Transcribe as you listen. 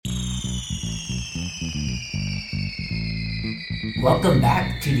Welcome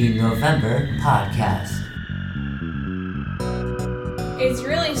back to the November podcast. It's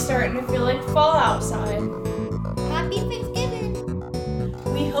really starting to feel like fall outside. Happy Thanksgiving!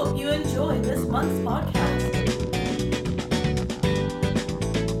 We hope you enjoy this month's podcast.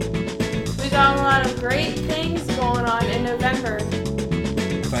 We got a lot of great things going on in November.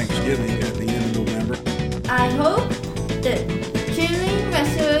 Thanksgiving at the end of November. I hope that cheerleading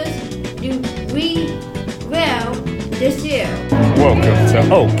wrestlers do really well this year. Welcome to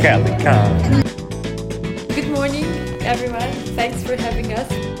OCaliCon. Good morning, everyone. Thanks for having us.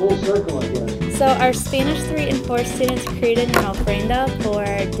 Full circle, I guess. So our Spanish 3 and 4 students created an ofrenda for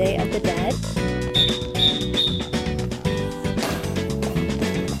Day of the Dead.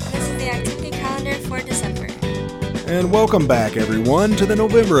 This is the activity calendar for December. And welcome back, everyone, to the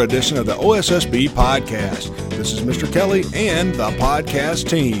November edition of the OSSB podcast. This is Mr. Kelly and the podcast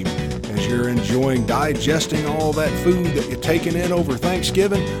team. As you're enjoying digesting all that food that you're taking in over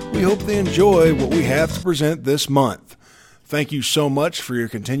Thanksgiving, we hope they enjoy what we have to present this month. Thank you so much for your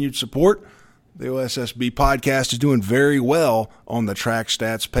continued support. The OSSB podcast is doing very well on the track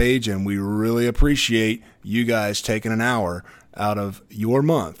stats page, and we really appreciate you guys taking an hour out of your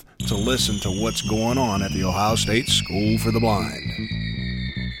month to listen to what's going on at the Ohio State School for the Blind.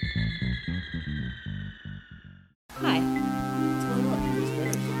 Hi.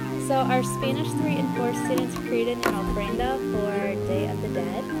 So our Spanish 3 and 4 students created an ofrenda for Day of the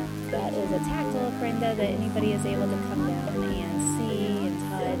Dead. That is a tactile ofrenda that anybody is able to come down and see and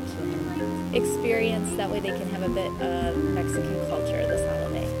touch and experience. That way they can have a bit of Mexican culture this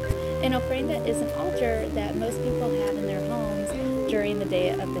holiday. An ofrenda is an altar that most people have in their homes during the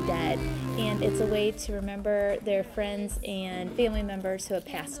Day of the Dead, and it's a way to remember their friends and family members who have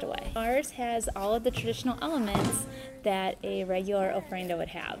passed away. Ours has all of the traditional elements that a regular ofrenda would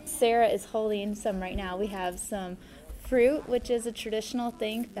have. Sarah is holding some right now. We have some fruit, which is a traditional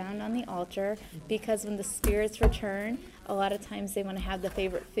thing found on the altar, because when the spirits return, a lot of times they want to have the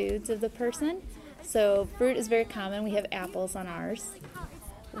favorite foods of the person. So fruit is very common. We have apples on ours.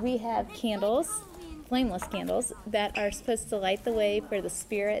 We have candles, flameless candles, that are supposed to light the way for the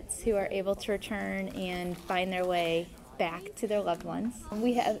spirits who are able to return and find their way back to their loved ones.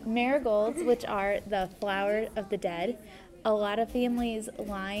 We have marigolds, which are the flower of the dead. A lot of families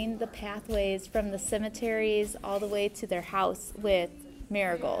line the pathways from the cemeteries all the way to their house with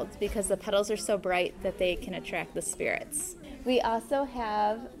marigolds because the petals are so bright that they can attract the spirits. We also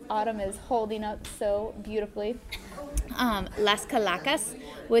have, Autumn is holding up so beautifully, Las Calacas,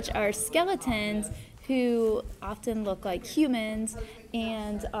 which are skeletons who often look like humans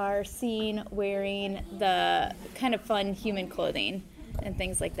and are seen wearing the kind of fun human clothing and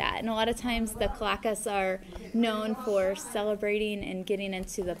things like that. And a lot of times the Calacas are known for celebrating and getting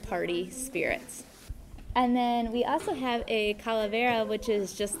into the party spirits. And then we also have a calavera, which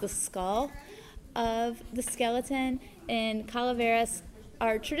is just the skull of the skeleton. And calaveras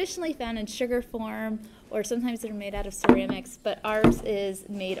are traditionally found in sugar form, or sometimes they're made out of ceramics, but ours is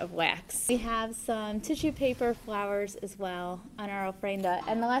made of wax. We have some tissue paper flowers as well on our ofrenda.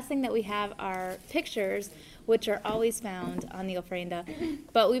 And the last thing that we have are pictures, which are always found on the ofrenda.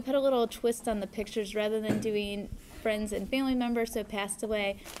 But we put a little twist on the pictures. Rather than doing friends and family members who have passed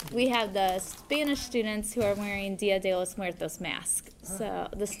away, we have the Spanish students who are wearing Dia de los Muertos mask. So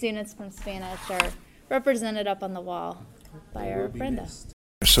the students from Spanish are represented up on the wall by our ofrenda.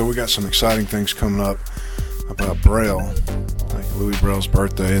 So we got some exciting things coming up about Braille, like Louis Braille's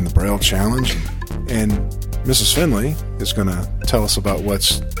birthday and the Braille Challenge. And Mrs. Finley is going to tell us about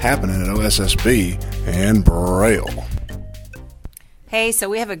what's happening at OSSB and Braille. Hey, so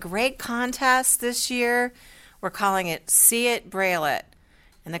we have a great contest this year. We're calling it See It, Braille It.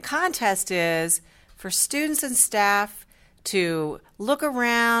 And the contest is for students and staff to look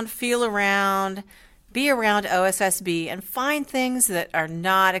around, feel around, be around OSSB, and find things that are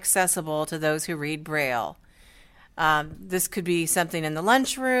not accessible to those who read Braille. This could be something in the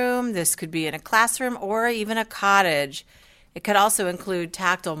lunchroom, this could be in a classroom, or even a cottage. It could also include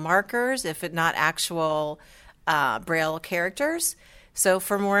tactile markers, if it's not actual Braille characters. So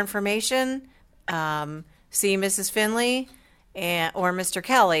for more information, see Mrs. Finley or Mr.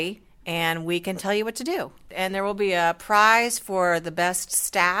 Kelly, and we can tell you what to do. And there will be a prize for the best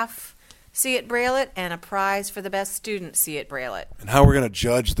staff See It, Braille It, and a prize for the best student See It, Braille It. And how we're going to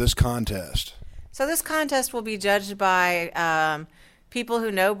judge this contest. So this contest will be judged by people who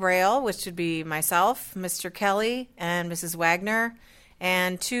know Braille, which would be myself, Mr. Kelly, and Mrs. Wagner,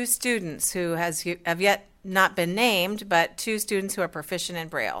 and 2 students who have yet not been named, but 2 students who are proficient in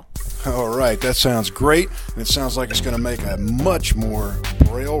Braille. All right, that sounds great, and it sounds like it's going to make a much more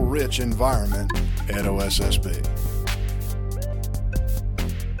Braille-rich environment at OSSB.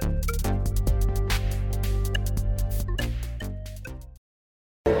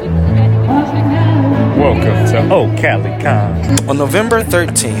 to OCaliCon. On November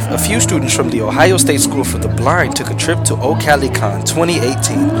 13th, a few students from the Ohio State School for the Blind took a trip to OCaliCon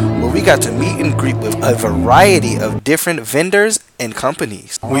 2018, where we got to meet and greet with a variety of different vendors and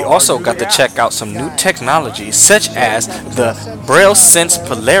companies. We also got to check out some new technologies, such as the Braille Sense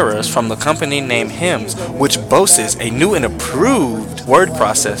Polaris from the company named HIMS, which boasts a new and improved word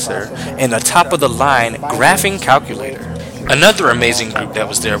processor and a top-of-the-line graphing calculator. Another amazing group that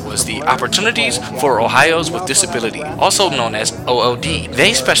was there was the Opportunities for Ohio's with Disability, also known as OOD.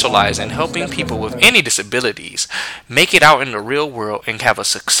 They specialize in helping people with any disabilities make it out in the real world and have a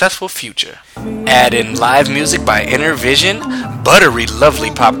successful future. Add in live music by Inner Vision, buttery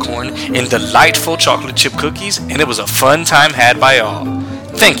lovely popcorn, and delightful chocolate chip cookies, and it was a fun time had by all.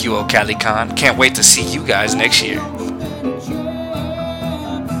 Thank you, OCaliCon. Can't wait to see you guys next year.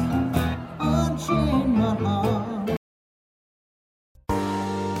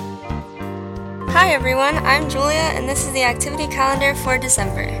 Hi everyone, I'm Julia and this is the activity calendar for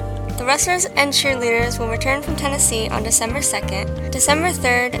December. The wrestlers and cheerleaders will return from Tennessee on December 2nd. December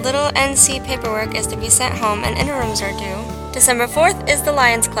 3rd, little NC paperwork is to be sent home and interims are due. December 4th is the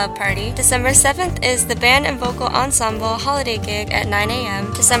Lions Club party. December 7th is the band and vocal ensemble holiday gig at 9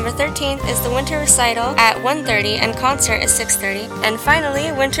 a.m. December 13th is the winter recital at 1:30 and concert is 6:30. And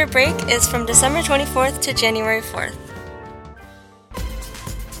finally, winter break is from December 24th to January 4th.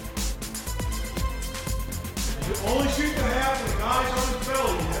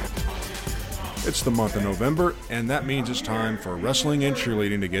 It's the month of November, and that means it's time for wrestling and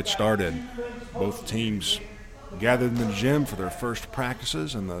cheerleading to get started. Both teams gathered in the gym for their first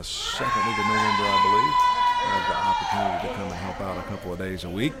practices in the second week of November, I believe. I have the opportunity to come and help out a couple of days a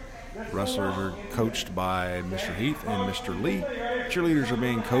week. Wrestlers are coached by Mr. Heath and Mr. Lee. Cheerleaders are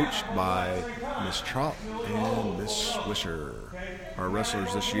being coached by Miss Trott and Miss Swisher. Our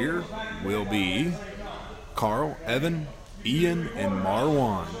wrestlers this year will be Carl, Evan, Ian, and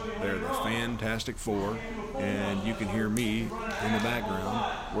Marwan. They're the Fantastic Four, and you can hear me in the background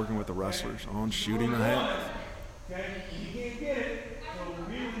working with the wrestlers on shooting a half.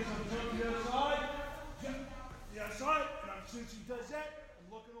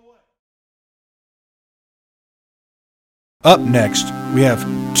 Up next, we have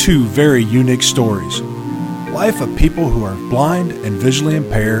two very unique stories. Life of people who are blind and visually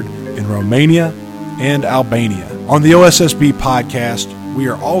impaired in Romania and Albania. On the OSSB podcast, we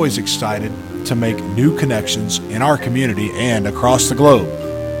are always excited to make new connections in our community and across the globe.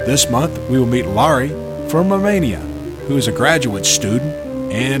 This month, we will meet Lari from Romania, who is a graduate student,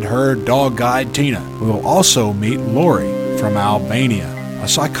 and her dog guide, Tina. We will also meet Lori from Albania, a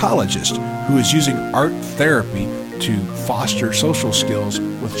psychologist who is using art therapy to foster social skills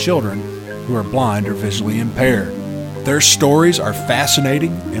with children who are blind or visually impaired. Their stories are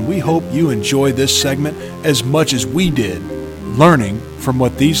fascinating, and we hope you enjoy this segment as much as we did learning from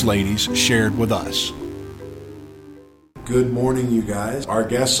what these ladies shared with us. Good morning, you guys. Our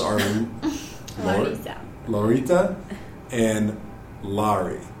guests are Lorita and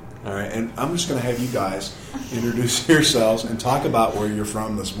Lari. All right, and I'm just going to have you guys introduce yourselves and talk about where you're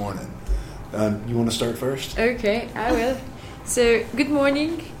from this morning. You want to start first? Okay, I will. So, good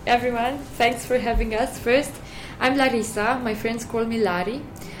morning, everyone. Thanks for having us. First, I'm Larisa. My friends call me Lari.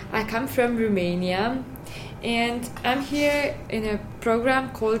 I come from Romania, and I'm here in a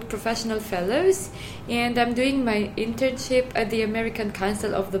program called Professional Fellows, and I'm doing my internship at the American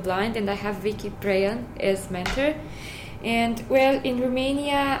Council of the Blind, and I have Vicky Prean as mentor. And, well, in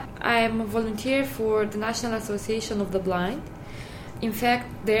Romania, I'm a volunteer for the National Association of the Blind. In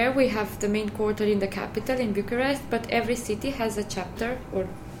fact, there we have the main quarter in the capital, in Bucharest, but every city has a chapter or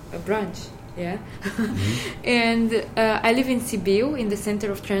a branch, yeah? Mm-hmm. And I live in Sibiu, in the center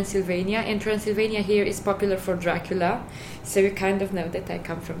of Transylvania, and Transylvania here is popular for Dracula, so you kind of know that I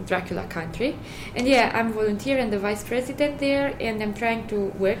come from Dracula country. And yeah, I'm a volunteer and the vice president there, and I'm trying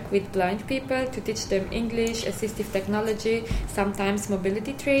to work with blind people to teach them English, assistive technology, sometimes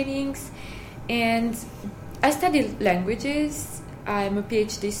mobility trainings, and I study languages. I'm a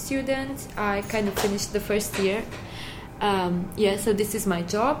PhD student. I kind of finished the first year. So this is my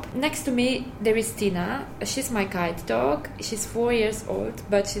job. Next to me, there is Tina. She's my guide dog. She's 4 years old,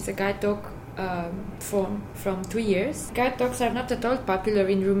 but she's a guide dog from 2 years. Guide dogs are not at all popular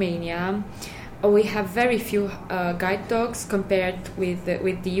in Romania. We have very few guide dogs compared with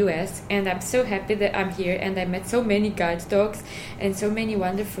the US, and I'm so happy that I'm here and I met so many guide dogs and so many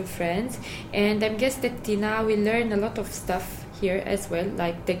wonderful friends. And I guess that Tina will learn a lot of stuff here as well,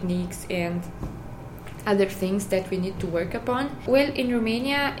 like techniques and other things that we need to work upon. Well, in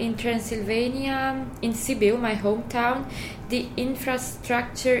Romania, in Transylvania, in Sibiu, my hometown, the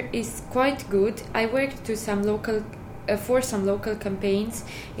infrastructure is quite good. I worked for some local campaigns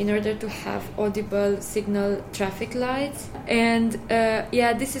in order to have audible signal traffic lights. And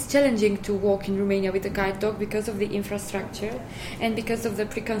this is challenging to walk in Romania with a guide dog because of the infrastructure and because of the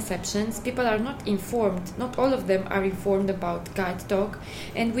preconceptions. People are not informed. Not all of them are informed about guide dog,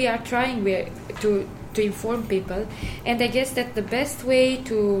 and we are trying to inform people. And I guess that the best way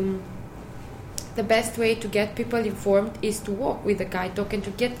to get people informed is to walk with a guide dog and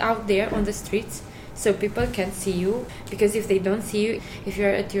to get out there on the streets so people can see you, because if they don't see you, if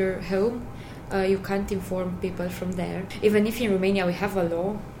you're at your home, you can't inform people from there. Even if in Romania we have a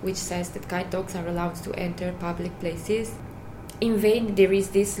law which says that guide dogs are allowed to enter public places, in vain there is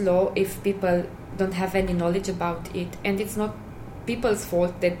this law if people don't have any knowledge about it, and it's not people's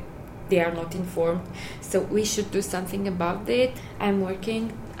fault that they are not informed. So we should do something about it. I'm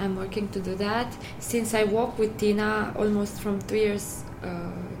working to do that. Since I walk with Tina almost from 2 years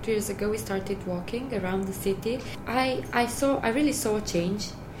ago, we started walking around the city. I really saw a change.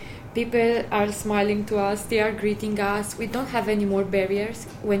 People are smiling to us, they are greeting us. We don't have any more barriers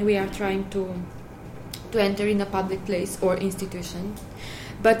when we are trying to enter in a public place or institution.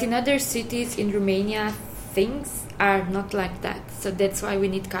 But in other cities in Romania, things are not like that. So that's why we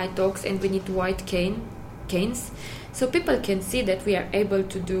need guide dogs and we need white canes, so people can see that we are able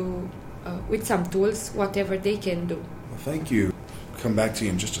to do with some tools whatever they can do. Well, thank you. Come back to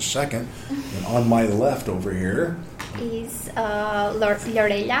you in just a second. And on my left over here is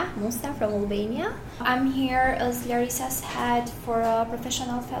Lorela Musta from Albania. I'm here as Larissa's head for a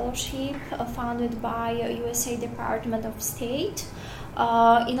professional fellowship founded by USA Department of State.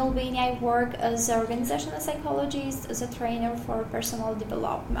 In Albania, I work as an organizational psychologist, as a trainer for personal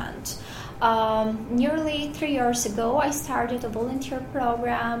development. Nearly 3 years ago, I started a volunteer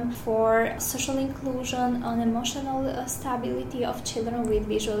program for social inclusion and emotional stability of children with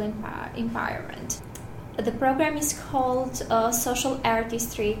visual impairment. The program is called Social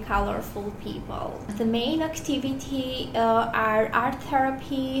Artistry, Colorful People. The main activity are art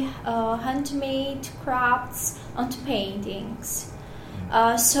therapy, handmade crafts, and paintings.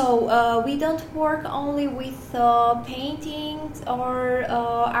 So we don't work only with paintings or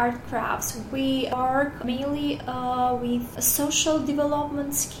art crafts. We work mainly with social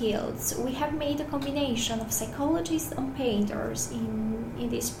development skills. We have made a combination of psychologists and painters in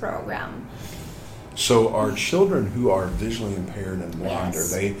this program. So are children who are visually impaired and blind,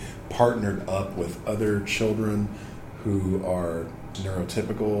 Yes. are they partnered up with other children who are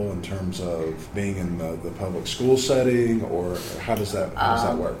neurotypical in terms of being in the public school setting, or how does that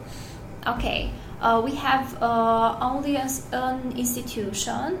work? Okay, we have only as an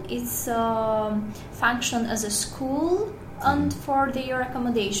institution. It's function as a school and for their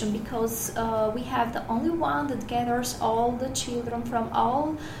accommodation, because we have the only one that gathers all the children from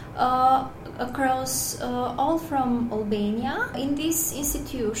all across all from Albania. In this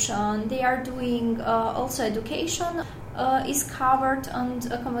institution, they are doing also education. Is covered and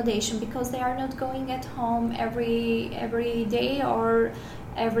accommodation, because they are not going at home every day or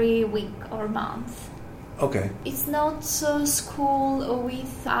every week or month. Okay. It's not a school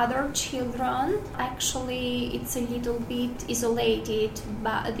with other children. Actually, it's a little bit isolated,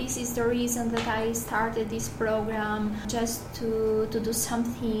 but this is the reason that I started this program, just to do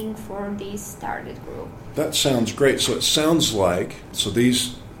something for this target group. That sounds great. So it sounds like,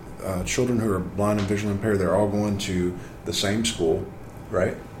 these children who are blind and visually impaired, they're all going to the same school,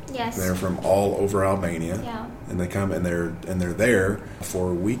 right? Yes. They're from all over Albania. Yeah. And they come and they're there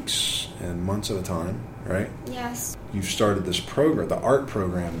for weeks and months at a time, right? Yes. You've started this program, the art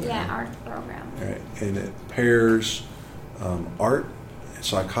program there. Yeah, art program. Right. And it pairs art,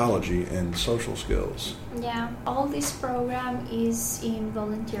 psychology, and social skills. Yeah, all this program is in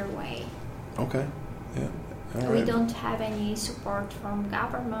volunteer way. Okay. Yeah. All We right. don't have any support from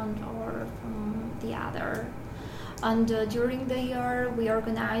government or from the other. And during the year, we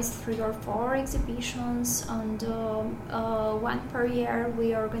organize 3 or 4 exhibitions, and one per year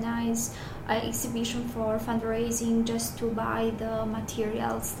we organize an exhibition for fundraising, just to buy the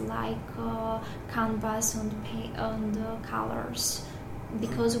materials like canvas and paint and colors,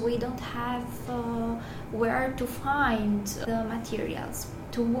 because we don't have where to find the materials.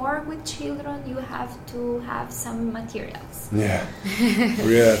 To work with children, you have to have some materials. Yeah.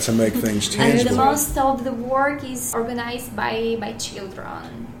 Yeah, to make things tangible. And the most of the work is organized by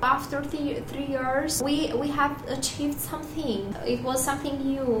children. After 3 years, we have achieved something. It was something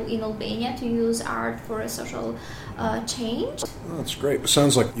new in Albania to use art for a social change. Oh, that's great. It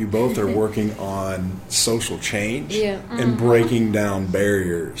sounds like you both are working on social change and Mhm. breaking down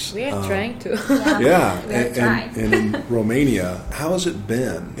barriers. We are trying to. Yeah, We are trying. and in Romania, how has it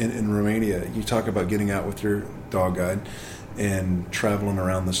been in Romania? You talk about getting out with your dog guide and traveling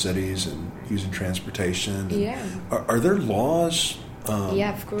around the cities and using transportation. Yeah. Are there laws?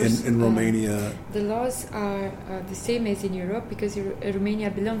 Yeah, of course. In Romania, The laws are the same as in Europe because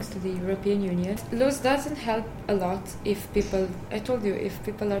Romania belongs to the European Union. Laws doesn't help a lot if people, I told you, if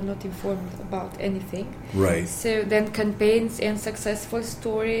people are not informed about anything. Right. So then campaigns and successful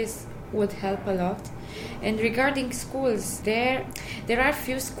stories would help a lot. And regarding schools, there are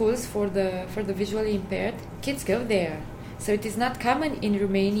few schools for the visually impaired. Kids go there. So it is not common in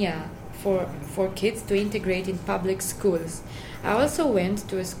Romania for kids to integrate in public schools. I also went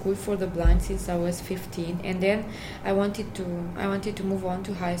to a school for the blind since I was 15, and then I wanted to move on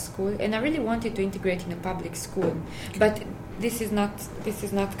to high school, and I really wanted to integrate in a public school, but this is not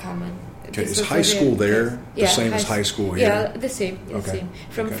common. okay, This is was high a school real there case. the same as high school here? Yeah, the same. Okay. Same.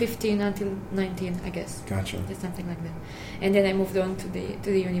 From Okay. 15 until 19, I guess. Gotcha. Just something like that. And then I moved on to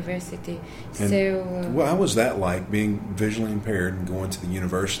the university. And So how was that like, being visually impaired and going to the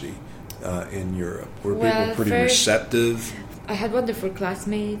university in Europe? Were Well, people pretty first- receptive? I had wonderful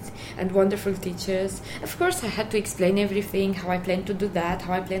classmates and wonderful teachers. Of course, I had to explain everything, how I plan to do that,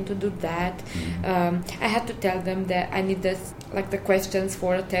 how I plan to do that. I had to tell them that I need the questions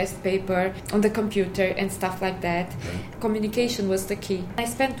for a test paper on the computer and stuff like that. Communication was the key. I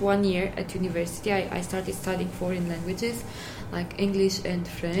spent 1 year at university. I started studying foreign languages, like English and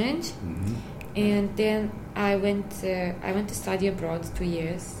French. And then I went to study abroad 2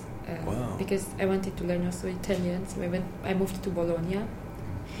 years. Wow. Because I wanted to learn also Italian, so I moved to Bologna,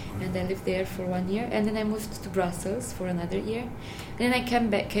 and I lived there for 1 year, and then I moved to Brussels for another year, and then I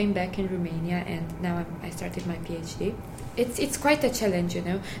came back in Romania, and now I started my PhD. It's quite a challenge,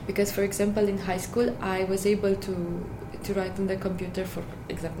 because for example in high school I was able to write on the computer, for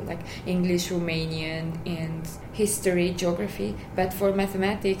example, like English, Romanian, and history, geography, but for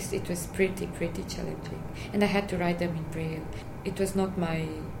mathematics it was pretty challenging, and I had to write them in Braille. It was not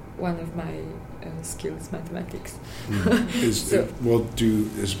one of my skills, mathematics.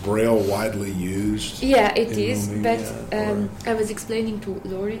 Is Braille widely used? Yeah, it in is, Romania, but I was explaining to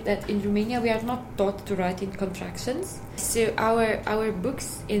Lori that in Romania we are not taught to write in contractions. So our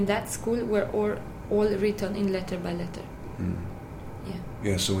books in that school were all written in letter by letter.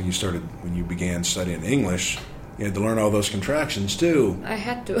 Yeah, so when you began studying English, you had to learn all those contractions too. I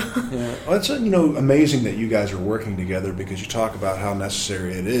had to. Yeah, well, it's amazing that you guys are working together, because you talk about how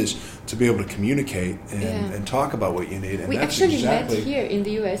necessary it is to be able to communicate and talk about what you need. And We that's actually exactly met here in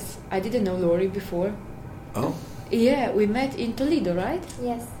the U.S. I didn't know Lori before. Oh. Yeah, we met in Toledo, right?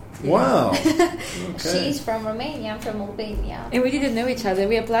 Yes. Wow. She is from Romania, I'm from Albania. And we didn't know each other.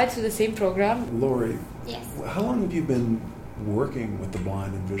 We applied to the same program. Lori, Yes. how long have you been working with the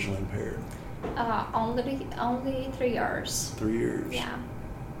blind and visually impaired? Only 3 years. 3 years. Yeah.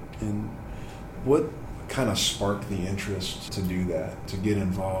 And what kind of sparked the interest to do that, to get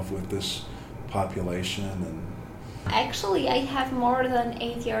involved with this population? And Actually, I have more than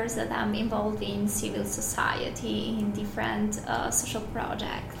 8 years that I'm involved in civil society in different social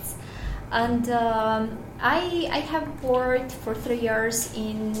projects. And I have worked for 3 years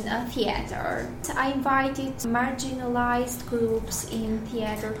in theater. I invited marginalized groups in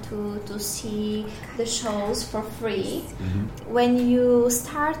theater to see the shows for free. When you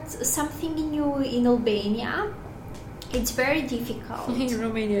start something new in Albania, it's very difficult. In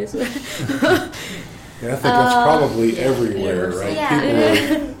Romania as well. Yeah, I think that's probably everywhere, right?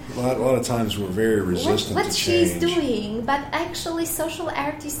 Yeah. A lot of times we're very resistant what to she's change. doing, but actually social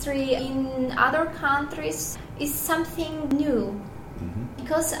artistry in other countries is something new.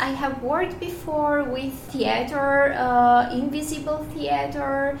 Because I have worked before with theater, invisible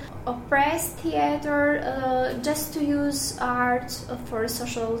theater, oppressed theater, just to use art for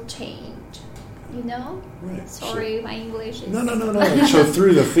social change. Right. Sorry, my English is... No. So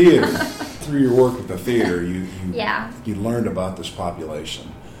through the theater, through your work with the theater, you learned about this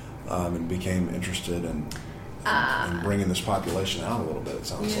population and became interested in bringing this population out a little bit, it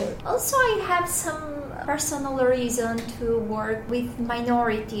sounds like. Also, I have some personal reason to work with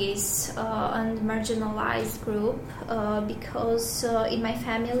minorities and marginalized group because in my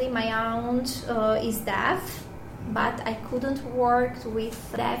family, my aunt is deaf. But I couldn't work with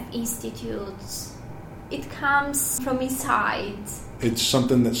deaf institutes. It comes from inside. it's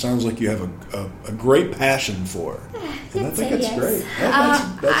something that sounds like you have a great passion for. And I think that's great.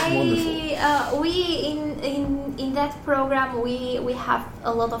 That's wonderful. We in that program we have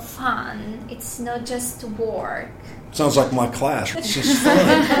a lot of fun. It's not just work. Sounds like my class. It's just fun.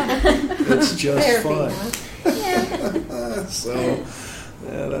 It's just fun. Yeah. So,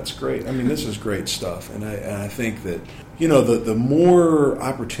 yeah, that's great. I mean, this is great stuff, and I think that the more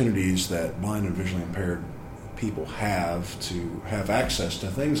opportunities that blind and visually impaired people have to have access to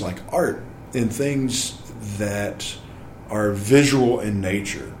things like art and things that are visual in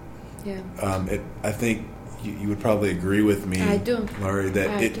nature. Yeah. I think you would probably agree with me, I do. Laurie,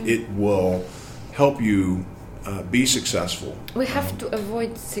 that it will help you be successful. We have to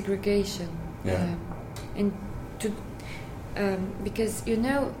avoid segregation. Yeah. And to because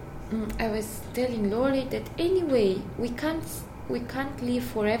I was telling Laurie that anyway we can't live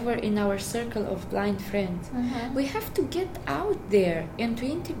forever in our circle of blind friends. Mm-hmm. We have to get out there and to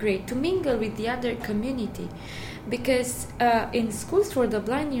integrate, to mingle with the other community, because in schools for the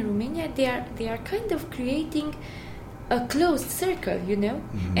blind in Romania they are kind of creating a closed circle,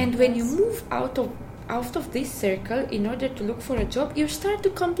 Mm-hmm. And when you move out of this circle in order to look for a job, you start to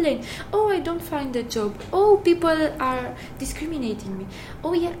complain. Oh, I don't find a job. Oh, people are discriminating me.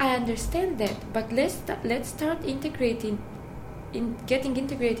 Oh, yeah, I understand that, but let's start getting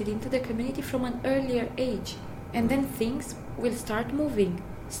integrated into the community from an earlier age, and then things will start moving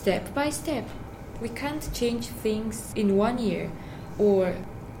step by step. We can't change things in 1 year or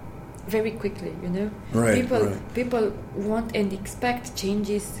very quickly, Right, people want and expect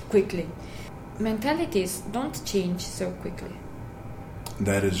changes quickly. Mentalities don't change so quickly.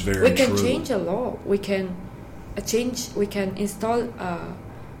 That is very true. We can change a law. We can install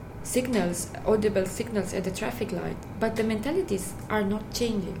audible signals at the traffic light, but the mentalities are not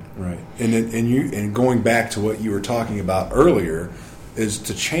changing. Right. And going back to what you were talking about earlier, is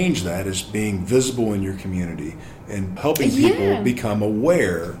to change that as being visible in your community and helping people become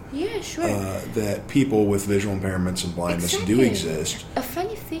aware that people with visual impairments and blindness do exist. A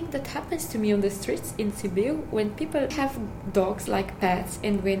funny thing that happens to me on the streets in Sibiu, when people have dogs like pets,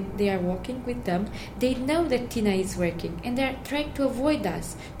 and when they are walking with them, they know that Tina is working and they're trying to avoid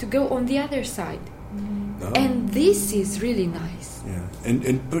us, to go on the other side. Oh. And this is really nice.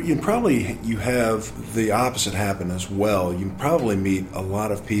 Yeah, but you have the opposite happen as well. You probably meet a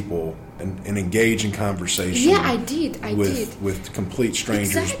lot of people and engage in conversation. Yeah, I did. With complete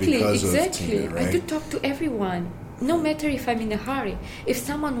strangers because of Tina, right? I do talk to everyone, no matter if I'm in a hurry. If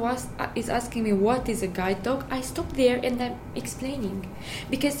someone is asking me what is a guide dog, I stop there and I'm explaining,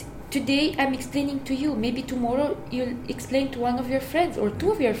 because today I'm explaining to you. Maybe tomorrow you'll explain to one of your friends or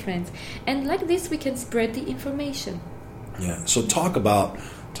two of your friends, and like this we can spread the information. Yeah. So talk about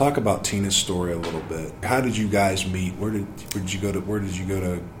Tina's story a little bit. How did you guys meet? Where did you go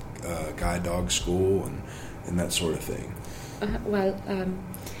to guide dog school and that sort of thing?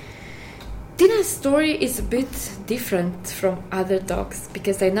 Tina's story is a bit different from other dogs,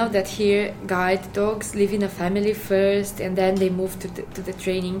 because I know that here guide dogs live in a family first, and then they move to the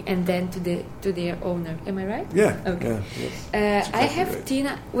training, and then to their owner. Am I right? Yeah. Okay. Yeah, exactly I have right.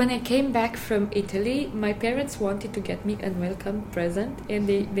 Tina. When I came back from Italy, my parents wanted to get me a welcome present, and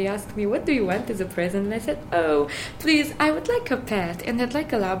they asked me, "What do you want as a present?" And I said, "Oh, please, I would like a pet, and I'd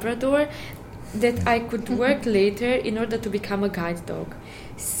like a Labrador that I could work later in order to become a guide dog."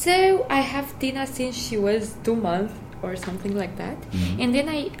 So I have Tina since she was 2 months or something like that. Mm-hmm. And then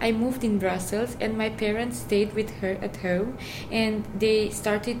I moved in Brussels, and my parents stayed with her at home, and they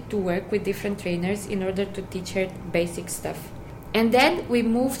started to work with different trainers in order to teach her basic stuff. And then we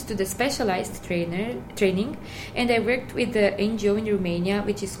moved to the specialized training, and I worked with the NGO in Romania,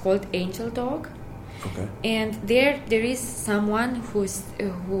 which is called Angel Dog. Okay. And there is someone who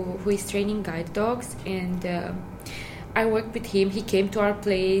is training guide dogs, and I worked with him. He came to our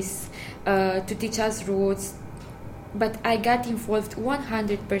place to teach us routes, but I got involved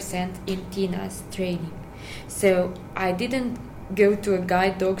 100% in Tina's training. So I didn't go to a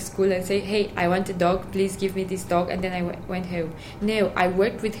guide dog school and say, "Hey, I want a dog, please give me this dog," and then I went home. No, I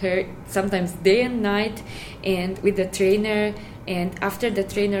worked with her sometimes day and night, and with the trainer. And after the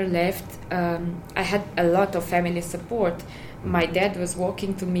trainer left, I had a lot of family support. My dad was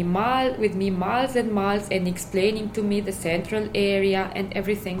walking with me miles and miles, and explaining to me the central area and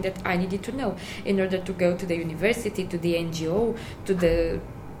everything that I needed to know in order to go to the university, to the NGO, to the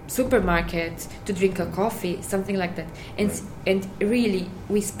supermarket, to drink a coffee, something like that. And really,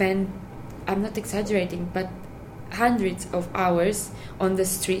 we spent, I'm not exaggerating, but hundreds of hours on the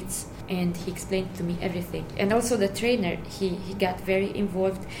streets, and he explained to me everything. And also the trainer, he got very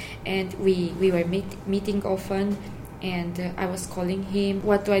involved, and we were meeting often. and I was calling him,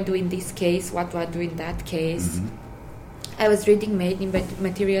 what do I do in this case, what do I do in that case. I was reading many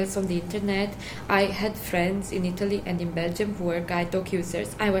materials on the internet. I had friends in Italy and in Belgium who were guide dog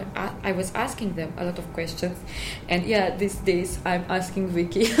users. I was asking them a lot of questions, and these days I'm asking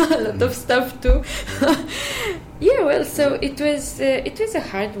Vicky a lot of stuff too. So it was a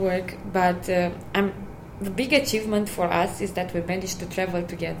hard work, but the big achievement for us is that we managed to travel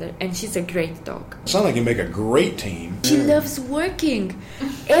together, and she's a great dog. Sounds like you make a great team. She loves working.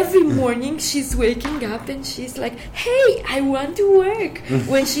 Every morning she's waking up and she's like, hey, I want to work.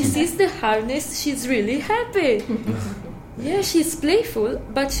 When she sees the harness, she's really happy. Yeah, she's playful,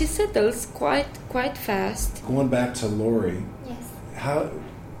 but she settles quite fast. Going back to Lori, Yes. how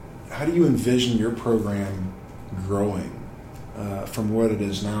do you envision your program growing from what it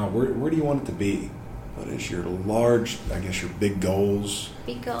is now? Where do you want it to be? What is your your big goals?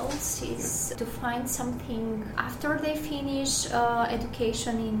 Big goals is to find something after they finish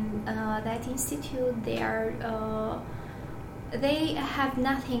education in that institute. They have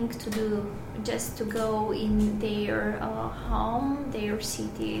nothing to do, just to go in their home, their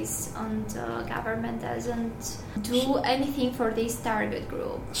cities, and government doesn't do anything for this target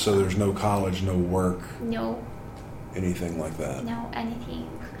group. So there's no college, no work, No, anything like that? no, anything.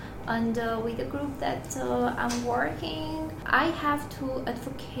 And with the group that I'm working, I have to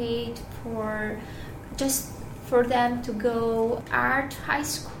advocate for them to go art high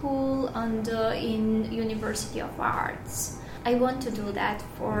school and in University of Arts. I want to do that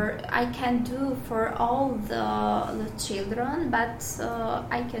I can do for all the children, but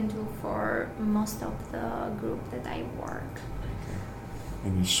I can do for most of the group that I work.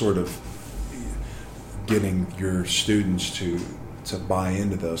 And you sort of getting your students to buy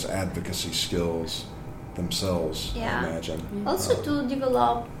into those advocacy skills themselves, I imagine. Also to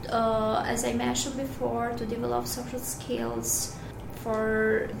develop, as I mentioned before, to develop social skills.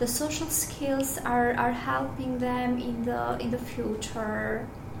 For the social skills are helping them in the future,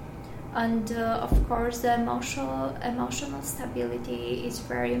 and of course the emotional stability is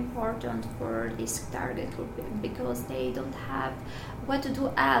very important for this target group, because they don't have what to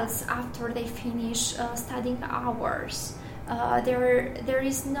do else after they finish studying hours. There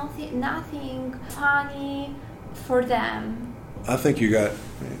is nothing funny for them. I think you got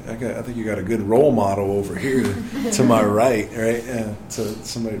a good role model over here to my right? To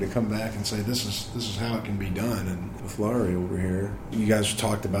somebody to come back and say this is how it can be done. And with Laurie over here, you guys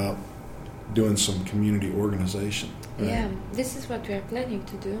talked about doing some community organization. Right? Yeah, this is what we are planning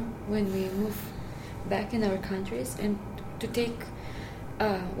to do when we move back in our countries, and to take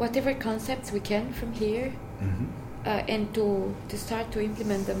whatever concepts we can from here. And to start to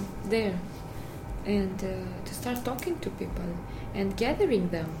implement them there, and to start talking to people and gathering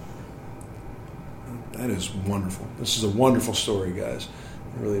them. That is wonderful. This is a wonderful story, guys.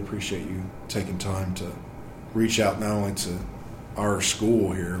 I really appreciate you taking time to reach out not only to our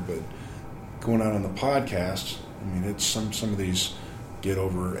school here, but going out on the podcast. I mean, it's some of these get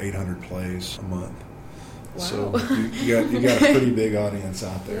over 800 plays a month. Wow. So you got a pretty big audience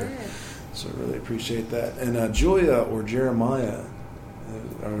out there. Yeah. So I really appreciate that. And Julia or Jeremiah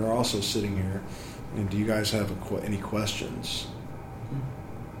are also sitting here. And do you guys have any questions?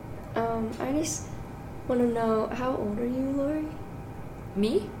 I just want to know, how old are you, Lori?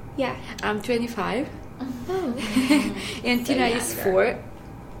 Me? Yeah. I'm 25. And Tina is 4.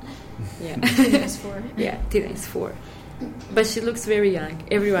 Yeah. Tina is 4? Yeah, Tina is 4. But she looks very young.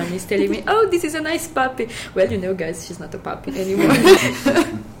 Everyone is telling me, oh, this is a nice puppy. Well, guys, she's not a puppy anymore.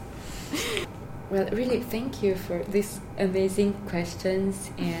 Well, really, thank you for these amazing questions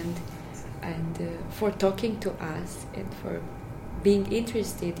and for talking to us and for being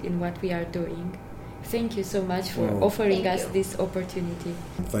interested in what we are doing. Thank you so much for offering us this opportunity.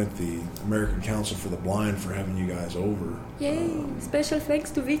 Thank the American Council for the Blind for having you guys over. Yay! Special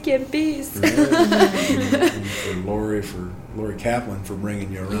thanks to Vicky and Peace. And for Lori Kaplan for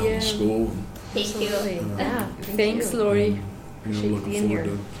bringing you around the school. Thank you. Thanks, Lori. Looking forward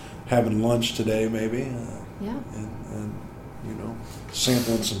to having lunch today, maybe. And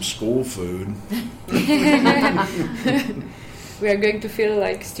sampling some school food. We are going to feel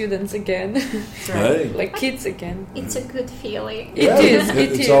like students again. Hey. Like kids again. It's a good feeling. It is.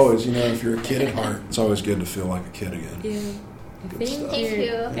 It's always, if you're a kid at heart, it's always good to feel like a kid again. Yeah. Thank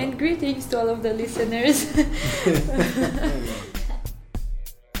you. And greetings to all of the listeners.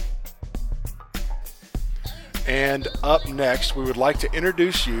 And up next, we would like to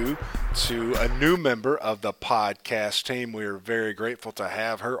introduce you to a new member of the podcast team. We are very grateful to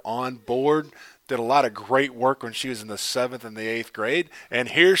have her on board. Did a lot of great work when she was in the 7th and the 8th grade. And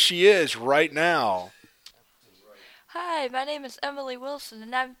here she is right now. Hi, my name is Emily Wilson,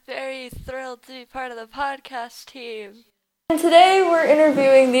 and I'm very thrilled to be part of the podcast team. And today we're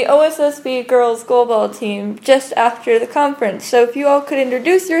interviewing the OSSB girls goalball team just after the conference. So if you all could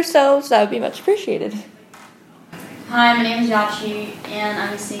introduce yourselves, that would be much appreciated. Hi, my name is Yachi, and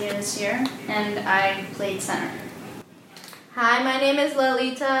I'm a senior this year, and I played center. Hi, my name is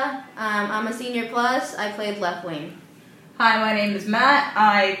Lolita. I'm a senior plus. I played left wing. Hi, my name is Matt.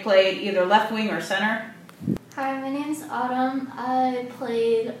 I played either left wing or center. Hi, my name is Autumn. I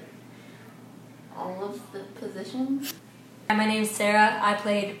played all of the positions. Hi, my name is Sarah. I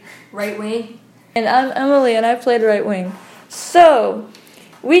played right wing. And I'm Emily, and I played right wing. So,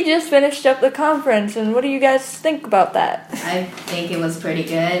 we just finished up the conference, and what do you guys think about that? I think it was pretty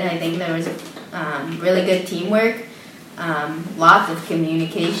good. I think there was really good teamwork, lots of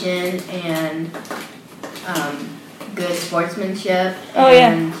communication, and good sportsmanship.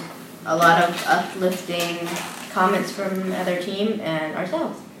 And a lot of uplifting comments from the other team and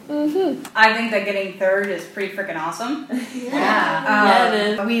ourselves. Mm-hmm. I think that getting third is pretty freaking awesome. Yeah.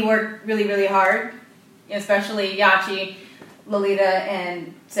 It is. We worked really, really hard, especially Yachi, Lolita,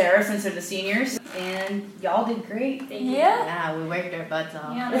 and Sarah, since they're the seniors. And y'all did great. Thank you. Yeah, we worked our butts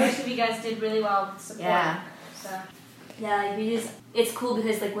off. Yeah, the rest of you guys did really well with support. Yeah. So. Yeah, it's cool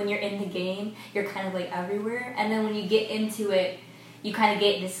because like when you're in the game, you're kind of like everywhere, and then when you get into it, you kind of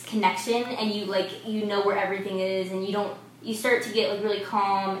get this connection, and you know where everything is, and you start to get like really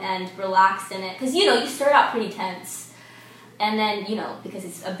calm and relaxed in it, because you start out pretty tense, and then because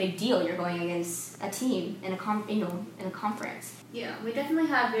it's a big deal, you're going against a team in a conference. Yeah, we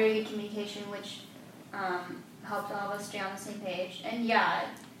definitely had very good communication, which helped all of us stay on the same page, and yeah,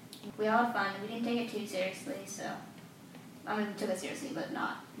 we all had fun. We didn't take it too seriously, so we took it seriously, but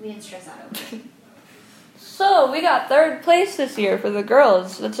we didn't stress out over it. So, we got third place this year for the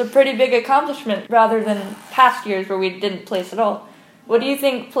girls. That's a pretty big accomplishment rather than past years where we didn't place at all. What do you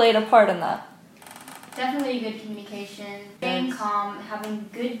think played a part in that? Definitely good communication, staying calm, having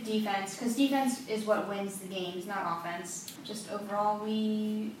good defense, because defense is what wins the games, not offense. Just overall,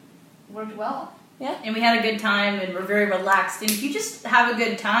 we worked well. Yeah. And we had a good time, and we're very relaxed. And if you just have a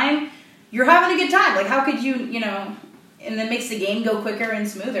good time, you're having a good time. Like, how could you, and that makes the game go quicker and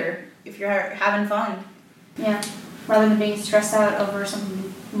smoother if you're having fun. Yeah, rather than being stressed out over something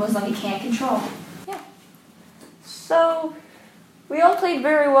you most likely can't control. Yeah. So, we all played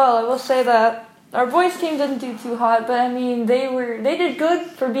very well, I will say that. Our boys' team didn't do too hot, but they did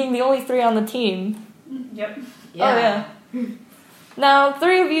good for being the only three on the team. Yep. Yeah. Oh, yeah. Now,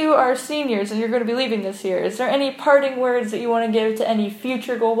 three of you are seniors, and you're going to be leaving this year. Is there any parting words that you want to give to any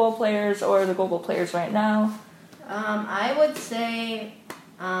future goalball players or the goalball players right now? I would say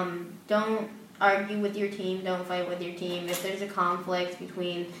don't argue with your team, don't fight with your team. If there's a conflict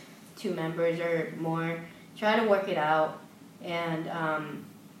between two members or more, try to work it out and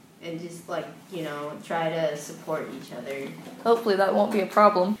just try to support each other. Hopefully that won't be a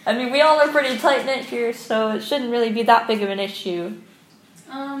problem. We all are pretty tight-knit here, so it shouldn't really be that big of an issue.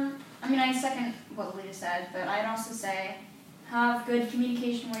 I second what Lolita said, but I'd also say have good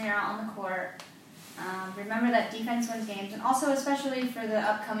communication when you're out on the court. Remember that defense wins games, and also especially for the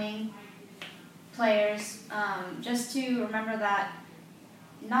upcoming players, just to remember that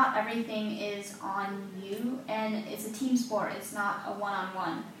not everything is on you, and it's a team sport. It's not a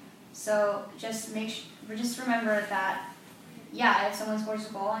one-on-one. So just remember that, if someone scores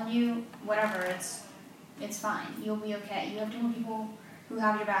a goal on you, whatever, it's fine. You'll be okay. You have two more people who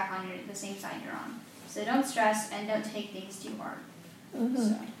have your back on the same side you're on. So don't stress and don't take things too hard. Mm-hmm.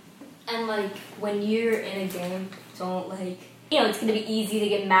 So. And when you're in a game, don't it's going to be easy to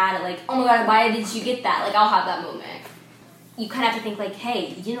get mad at oh my god, why did you get that? I'll have that moment. You kind of have to think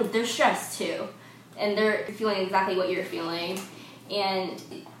hey, they're stressed too. And they're feeling exactly what you're feeling. And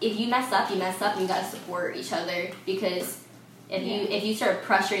if you mess up, you got to support each other, because if you start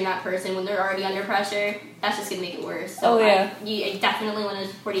pressuring that person when they're already under pressure, that's just going to make it worse. So you definitely want to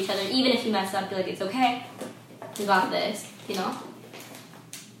support each other. Even if you mess up, be it's okay. We got this,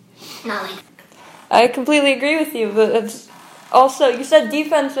 Not I completely agree with you, but it's also, you said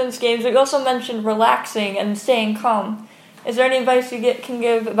defense wins games, but you also mentioned relaxing and staying calm. Is there any advice you can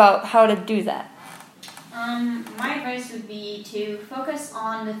give about how to do that? My advice would be to focus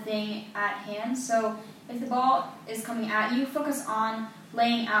on the thing at hand. So if the ball is coming at you, focus on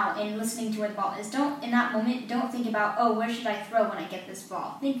laying out and listening to where the ball is. In that moment, don't think about, where should I throw when I get this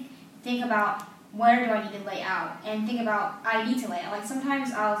ball? Think about, where do I need to lay out? And think about, I need to lay out.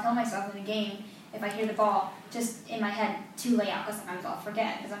 Sometimes I'll tell myself in a game, if I hear the ball, just in my head, to lay out, because sometimes I'll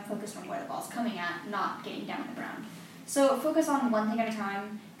forget, because I'm focused on where the ball's coming at, not getting down on the ground. So focus on one thing at a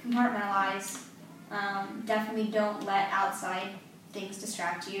time, compartmentalize, Definitely don't let outside things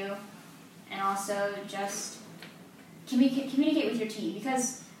distract you. And also just communicate with your team,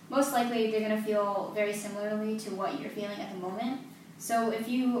 because most likely they're going to feel very similarly to what you're feeling at the moment. So if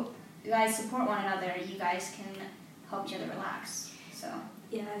you guys support one another, you guys can help each other relax. So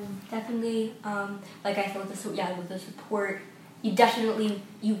yeah, definitely. Like I feel with the support, you definitely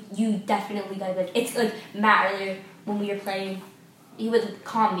like it's like Matt earlier when we were playing, he would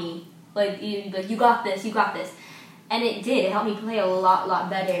calm me like you got this, and it did. It helped me play a lot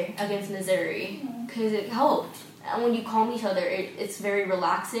better against Missouri because it helped. And when you calm each other, it's very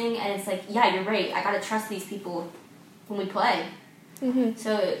relaxing, and it's like, yeah, you're right. I gotta trust these people when we play. Mm-hmm.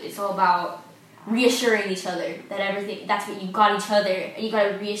 So it's all about reassuring each other that that's what you got each other, and you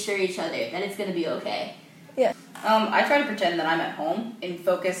gotta reassure each other that it's gonna be okay. Yeah. I try to pretend that I'm at home and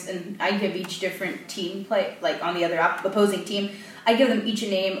focus, and I give each different team play, like on the other opposing team, I give them each a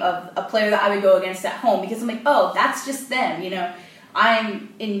name of a player that I would go against at home, because I'm like, oh, that's just them,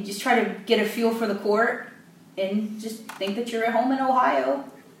 and just try to get a feel for the court and just think that you're at home in Ohio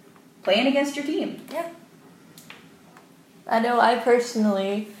playing against your team. Yeah. I know I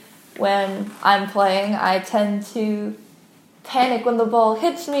personally, when I'm playing, I tend to panic when the ball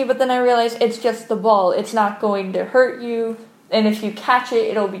hits me, but then I realize it's just the ball. It's not going to hurt you, and if you catch it,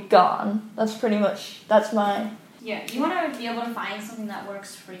 it'll be gone. That's my... Yeah, you want to be able to find something that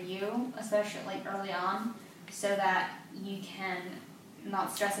works for you, especially like early on, so that you can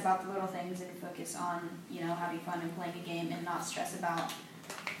not stress about the little things and focus on, having fun and playing a game and not stress about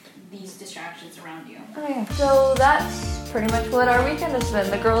these distractions around you. Okay, so that's pretty much what our weekend has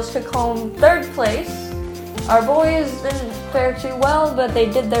been. The girls took home 3rd place. Our boys didn't fare too well, but they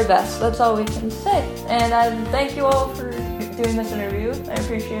did their best. That's all we can say. And thank you all for doing this interview. I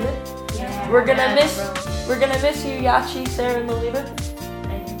appreciate it. Yeah, we're gonna miss you, Yachi, Sarah, and Melita.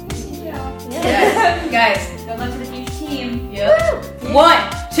 Yeah. Guys, good luck to the future team. Yep.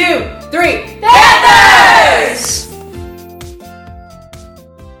 1, 2, 3, Panthers!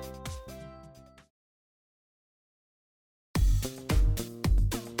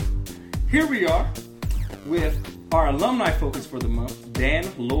 Here we are with our alumni focus for the month, Dan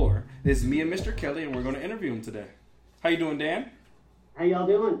Lohr. This is me and Mr. Kelly, and we're going to interview him today. How you doing, Dan? How y'all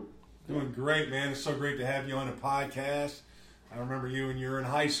doing? Doing great, man. It's so great to have you on the podcast. I remember you when you were in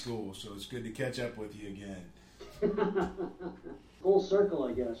high school, so it's good to catch up with you again. Full circle,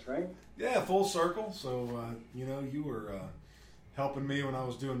 I guess, right? Yeah, full circle. So, you were helping me when I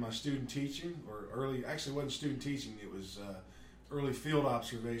was doing my student teaching, actually it wasn't student teaching, it was early field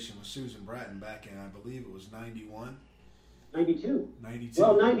observation with Susan Bratton back in, I believe it was 91. 92.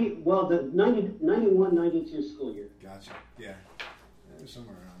 92. Well, the 91, 92 school year. Gotcha. Yeah.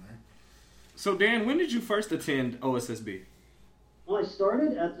 Somewhere around there. So, Dan, when did you first attend OSSB? Well, I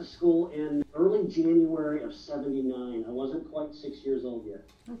started at the school in early January of 79. I wasn't quite 6 years old yet.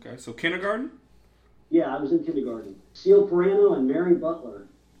 Okay, so kindergarten? Yeah, I was in kindergarten. Seal Perano and Mary Butler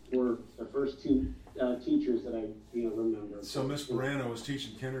were the first two teachers that I remember. So Miss Perano was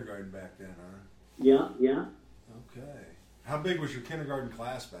teaching kindergarten back then, huh? Yeah. Okay. How big was your kindergarten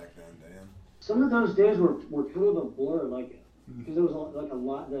class back then, Dan? Some of those days were kind of a blur, because there was a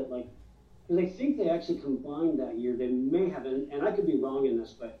lot that because I think they actually combined that year. They may have, and I could be wrong in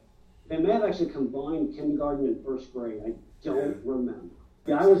this, but they may have actually combined kindergarten and first grade. I don't remember.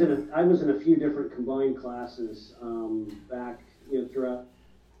 Yeah, I was in a few different combined classes back throughout.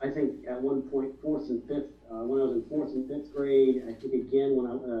 I think at one point 4th and 5th when I was in 4th and 5th grade. I think again when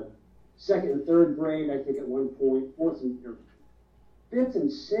I was 2nd and 3rd grade. I think at one point 5th and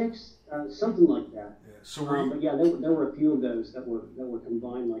 6th, something like that. Yeah. So were you, but yeah, there were a few of those that were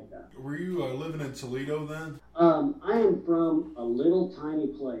combined like that. Were you living in Toledo then? I am from a little tiny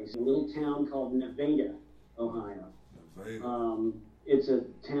place, a little town called Nevada, Ohio. Nevada. It's a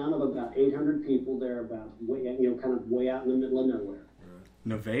town of about 800 people. They're about kind of way out in the middle of nowhere. Right.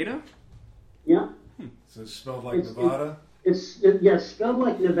 Nevada? Yeah. So it's spelled like Nevada? It's spelled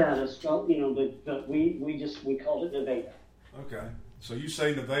like Nevada. But we called it Nevada. Okay. So you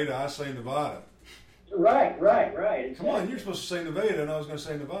say Nevada, I say Nevada. Right. Exactly. Come on, you're supposed to say Nevada, and I was going to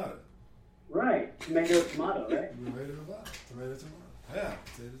say Nevada. Right. Tomato, tomato, right? Nevada, Nevada. Tomato, tomato. Yeah.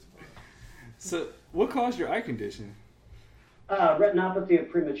 Tomato, tomato. So what caused your eye condition? Retinopathy of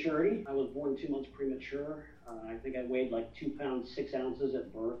prematurity. I was born 2 months premature. I think I weighed like 2 pounds 6 ounces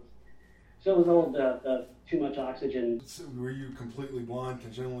at birth. So it was old, too much oxygen. So were you completely blind,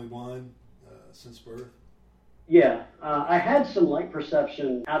 congenitally blind since birth? Yeah, I had some light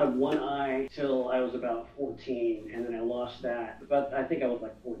perception out of one eye till I was about 14, and then I lost that. But I think I was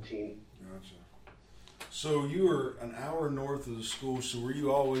like 14. Gotcha. So you were an hour north of the school, so were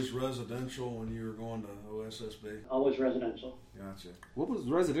you always residential when you were going to OSSB? Always residential. Gotcha. What was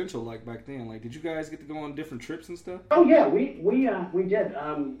residential like back then? Like, did you guys get to go on different trips and stuff? Oh yeah, we did. We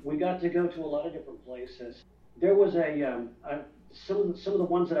got to go to a lot of different places. There was some of the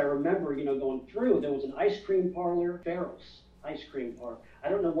ones that I remember, going through. There was an ice cream parlor, Farrell's ice cream parlor. I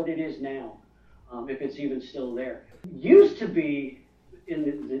don't know what it is now, if it's even still there. Used to be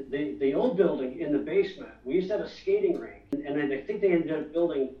in the old building in the basement. We used to have a skating rink, and then I think they ended up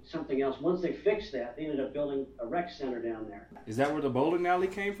building something else. Once they fixed that, they ended up building a rec center down there. Is that where the bowling alley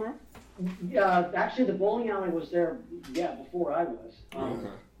came from? Yeah, actually, the bowling alley was there. Yeah, before I was.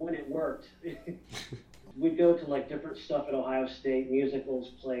 When it worked. We'd go to like different stuff at Ohio State,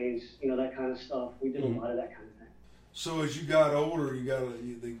 musicals, plays, that kind of stuff. We did a lot of that kind of thing. So as you got older,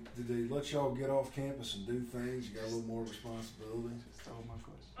 did they let y'all get off campus and do things? You got a little more responsibility?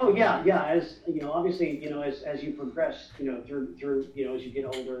 Oh yeah. As obviously, as you progress, through as you get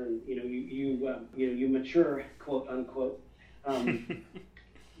older and you mature, quote unquote. We're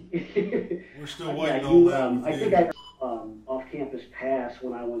still waiting on that. I think I got off-campus pass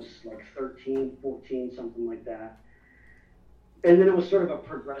when I was like 13, 14, something like that. And then it was sort of a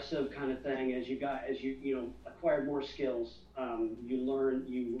progressive kind of thing. As you acquired more skills, you learn,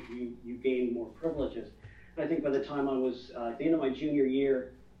 you gain more privileges. And I think by the time I was at the end of my junior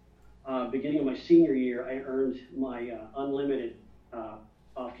year, beginning of my senior year, I earned my unlimited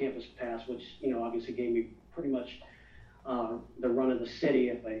off-campus pass, which obviously gave me pretty much the run of the city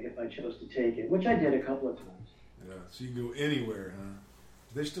if I chose to take it, which I did a couple of times. Yeah, so you can go anywhere, huh?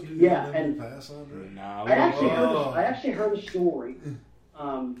 Do they still do the unlimited pass, Andre? No. I actually heard a story.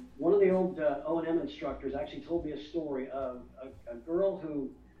 One of the old O&M instructors actually told me a story of a girl who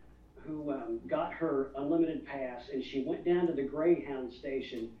got her unlimited pass, and she went down to the Greyhound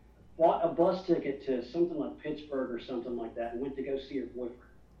station, bought a bus ticket to something like Pittsburgh or something like that, and went to go see her boyfriend.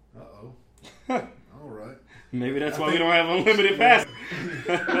 Uh-oh. All right. Maybe that's why you don't have unlimited pass.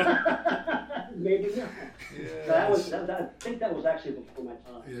 Maybe not. Yeah, I think that was actually before my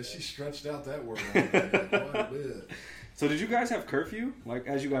time. Yeah, she stretched out that word quite a bit. So did you guys have curfew, like,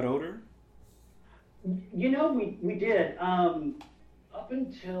 as you got older? We did. Up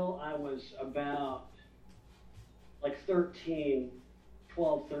until I was about, like, 12,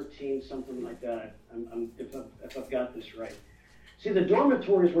 13, something like that, if I've got this right. See, the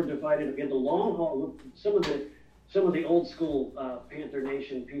dormitories were divided in the long hall. Some of the old school Panther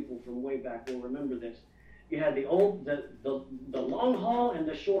Nation people from way back will remember this. You had the long hall and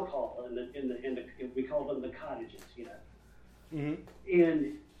the short hall, and we call them the cottages, Mm-hmm.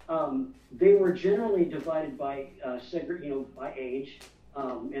 And they were generally divided by by age,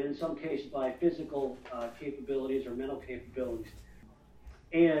 and in some cases by physical capabilities or mental capabilities.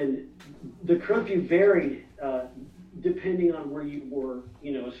 And the curfew varied depending on where you were,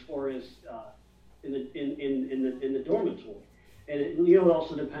 as far as in the dormitory, and it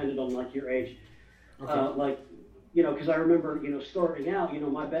also depended on like your age. Okay. Because I remember, starting out,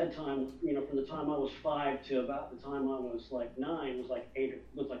 my bedtime, from the time I was 5 to about the time I was like 9 was like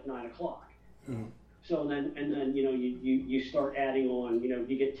 9 o'clock. Mm-hmm. So then you start adding on,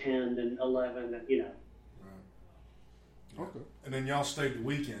 you get 10, then 11, and Right. Okay. And then y'all stayed the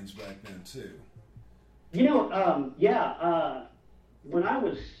weekends back then too. When I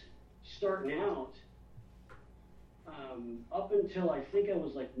was starting out, up until I think I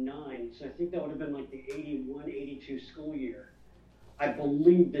was like 9, so I think that would have been like the 81, 82 school year. I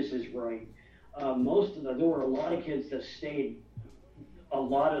believe this is right. There were a lot of kids that stayed a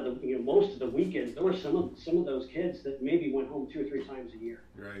lot of the, most of the weekends. There were some of those kids that maybe went home 2 or 3 times a year.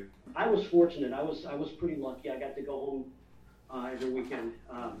 Right. I was fortunate. I was pretty lucky. I got to go home every weekend,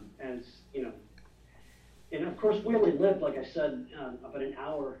 and of course, we only lived, like I said, about an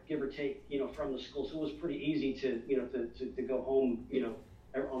hour, give or take, from the school. So it was pretty easy to go home,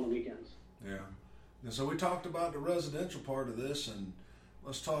 on the weekends. Yeah. And so we talked about the residential part of this, and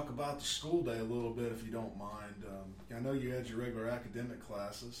let's talk about the school day a little bit, if you don't mind. I know you had your regular academic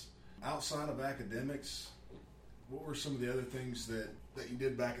classes. Outside of academics, what were some of the other things that you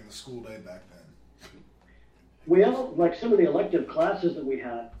did back in the school day back then? Well, like some of the elective classes that we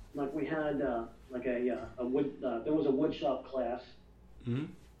had, like we had there was a woodshop class. Mm-hmm.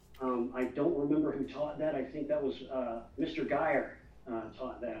 I don't remember who taught that. I think that was Mr. Geyer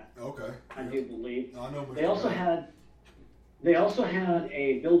taught that. Okay. I do believe. I know. They also had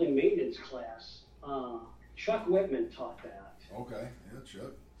a building maintenance class. Chuck Whitman taught that. Okay. Yeah,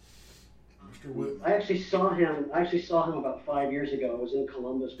 Chuck. Mr. Whitman. I actually saw him about 5 years ago. I was in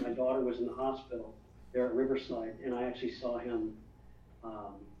Columbus. My daughter was in the hospital there at Riverside, and I actually saw him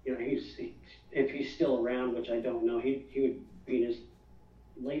You know, if he's still around, which I don't know, he would be in his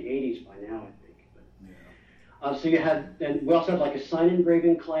late 80s by now, I think. But, so you had, and we also had like a sign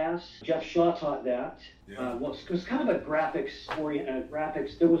engraving class. Jeff Shaw taught that. Yeah. Well, it was kind of a graphics.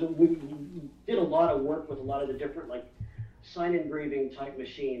 There was we did a lot of work with a lot of the different like sign engraving type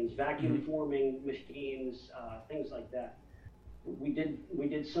machines, vacuum forming machines, things like that. We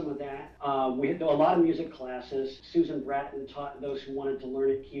did some of that. We had a lot of music classes. Susan Bratton taught those who wanted to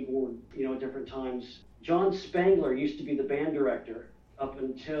learn at keyboard, you know, at different times. John Spangler used to be the band director up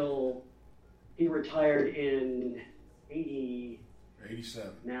until he retired in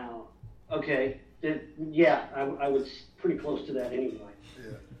 87 now. Okay. I was pretty close to that anyway.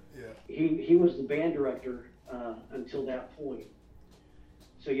 Yeah. He was the band director until that point.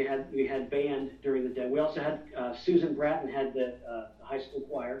 So we had band during the day. We also had Susan Bratton had the high school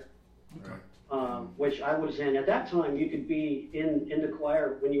choir, which I was in. At that time, you could be in the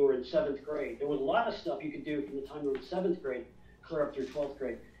choir when you were in 7th grade. There was a lot of stuff you could do from the time you were in 7th grade clear up through 12th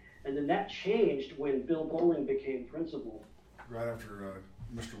grade. And then that changed when Bill Bowling became principal. Right after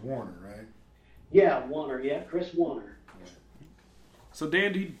Mr. Warner, right? Yeah, Warner. Yeah, Chris Warner. So,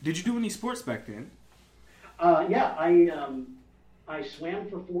 Dan, did you do any sports back then? I swam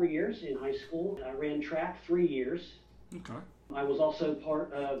for 4 years in high school. I ran track 3 years. Okay. I was also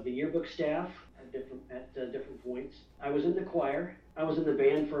part of the yearbook staff at different points. I was in the choir. I was in the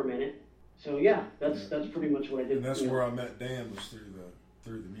band for a minute. So that's pretty much what I did. And that's where I met Dan, was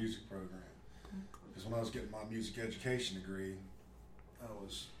through the music program. Because when I was getting my music education degree, I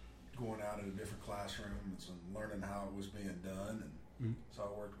was going out in a different classrooms and learning how it was being done. And so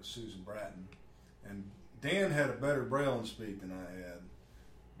I worked with Susan Bratton. And Dan had a better Braille and Speak than I had.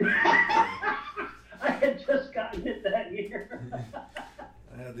 I had just gotten it that year.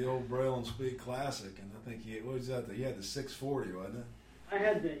 I had the old Braille and Speak Classic, and I think he had the 640, wasn't it? I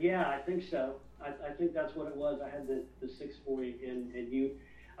had I think so. I think that's what it was. I had the 640, and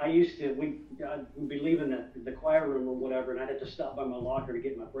we'd be leaving the choir room or whatever, and I'd have to stop by my locker to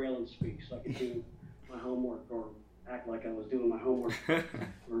get my Braille and Speak so I could do my homework or act like I was doing my homework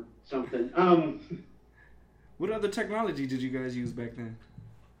or something. What other technology did you guys use back then?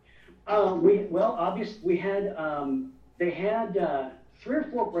 We had they had 3 or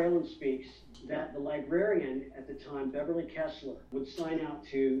 4 Braille and Speaks that the librarian at the time, Beverly Kessler, would sign out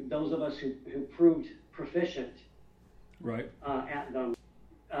to those of us who proved proficient at them.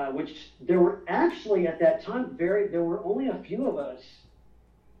 Which there were actually at that time there were only a few of us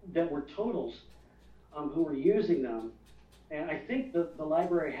that were totals who were using them. And I think the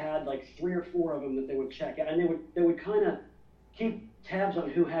library had like 3 or 4 of them that they would check out, and they would kind of keep tabs on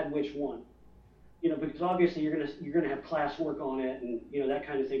who had which one, you know, because obviously you're gonna have class work on it and you know that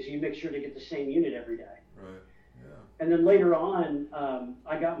kind of thing. So you make sure to get the same unit every day. Right. Yeah. And then later on,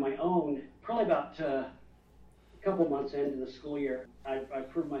 I got my own. Probably about a couple months into the school year, I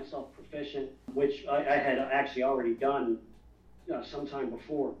proved myself proficient, which I had actually already done sometime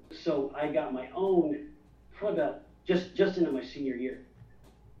before. So I got my own probably about just into my senior year.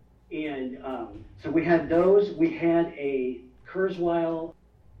 And so we had those. We had a Kurzweil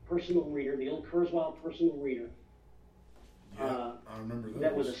personal reader, the old Kurzweil personal reader. Yeah, I remember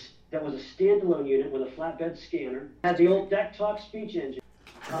those. That was a standalone unit with a flatbed scanner. Had the old Deck Talk speech engine.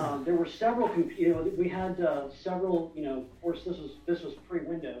 There were several, we had several, of course this was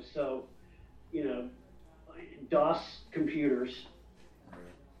pre-Windows, so, DOS computers,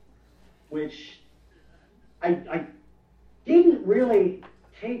 which I didn't really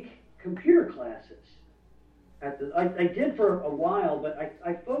take computer classes. I did for a while, but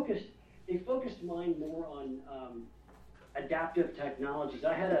they focused mine more on adaptive technologies.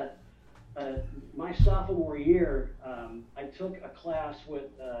 I had my sophomore year, I took a class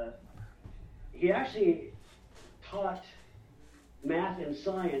with, he actually taught math and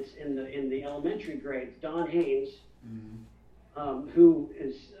science in the elementary grades, Don Haynes, who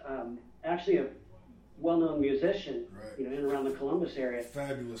is actually a well-known musician, in and around the Columbus area.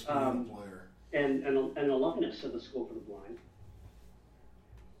 Fabulous piano player. And an alumnus of the School for the Blind.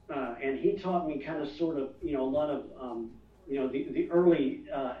 And he taught me kind of sort of, a lot of, the early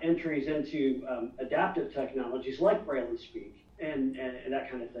entries into adaptive technologies like Braille and Speak and that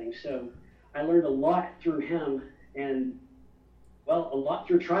kind of thing. So I learned a lot through him and, a lot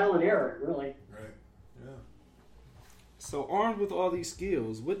through trial and error, really. Right, yeah. So armed with all these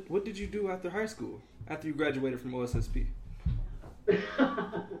skills, what did you do after high school, after you graduated from OSSP?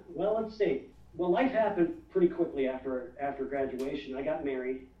 Well, let's see. Well, life happened pretty quickly after graduation. I got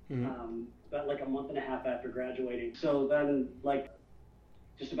married. About like a month and a half after graduating. So then,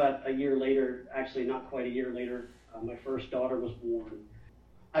 just about a year later, actually not quite a year later, My first daughter was born.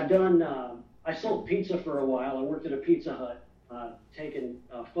 I've done, I sold pizza for a while. I worked at a Pizza Hut, taking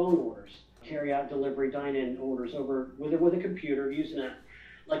phone orders, carry out delivery, dine-in orders over with a computer using a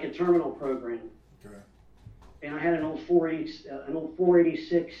terminal program. Okay. And I had an old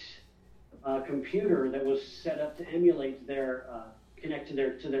 486 computer that was set up to emulate connect to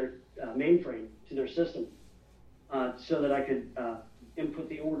their mainframe, to their system, so that I could input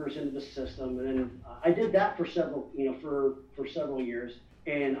the orders into the system. And then I did that for several years.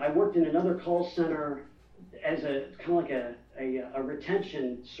 And I worked in another call center as a kind of like a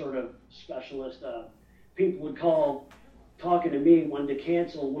retention sort of specialist. People would call talking to me, wanted to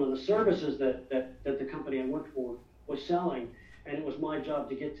cancel one of the services that the company I worked for was selling, and it was my job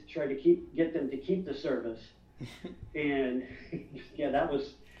to try to get them to keep the service. And yeah, that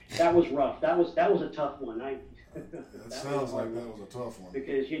was rough. That was a tough one. That sounds like that was a tough one.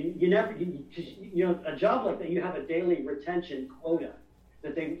 Because you never a job like that, you have a daily retention quota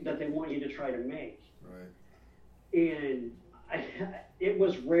that they want you to try to make. Right. And it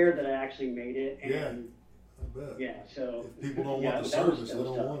was rare that I actually made it. And yeah, I bet. Yeah, so if people don't want the service, they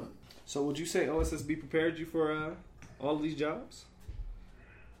don't want it. So would you say OSSB prepared you for all of these jobs?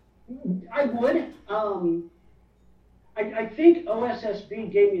 I would. I think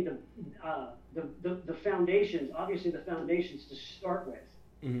OSSB gave me the foundations, obviously the foundations to start with.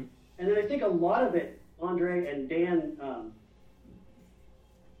 Mm-hmm. And then I think a lot of it, Andre and Dan,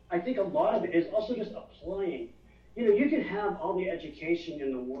 I think a lot of it is also just applying. You can have all the education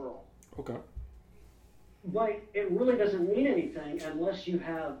in the world. Okay. But it really doesn't mean anything unless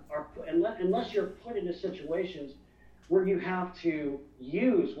you're put into situations where you have to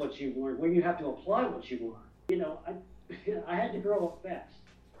use what you've learned, where you have to apply what you've learned. I had to grow up fast.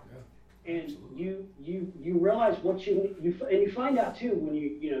 Yeah, and you realize what you find out too when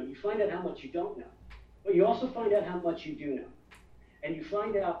you find out how much you don't know, but you also find out how much you do know, and you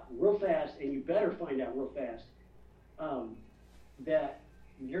find out real fast, and you better find out real fast that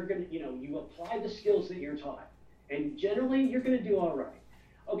you're gonna you apply the skills that you're taught, and generally you're gonna do all right.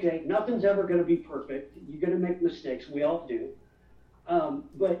 Okay, nothing's ever gonna be perfect. You're gonna make mistakes. We all do,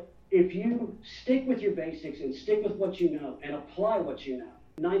 but if you stick with your basics and stick with what you know and apply what you know,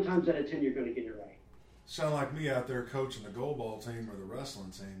 9 times out of 10 you're going to get it right. Sound like me out there coaching the goalball team or the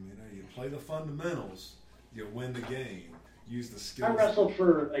wrestling team. You play the fundamentals, you win the game. Use the skills. I wrestled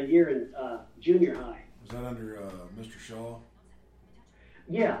for a year in junior high. Was that under Mr. Shaw?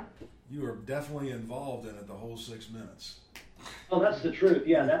 Yeah. You were definitely involved in it the whole 6 minutes. Oh, that's the truth.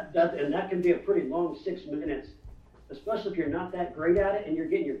 Yeah, that can be a pretty long 6 minutes. Especially if you're not that great at it and you're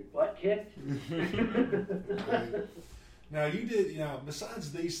getting your butt kicked. Right. Now, you did,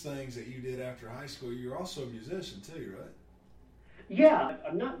 besides these things that you did after high school, you're also a musician too, right? Yeah,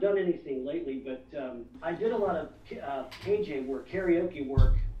 I've not done anything lately, but I did a lot of KJ work, karaoke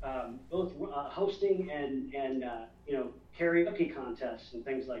work, both hosting and karaoke contests and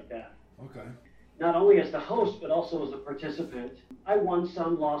things like that. Okay. Not only as the host, but also as a participant. I won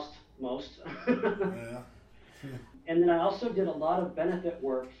some, lost most. Yeah. And then I also did a lot of benefit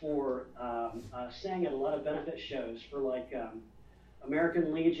work sang at a lot of benefit shows for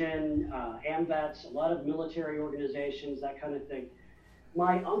American Legion, AMVETS, a lot of military organizations, that kind of thing.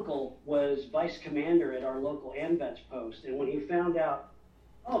 My uncle was vice commander at our local AMVETS post, and when he found out,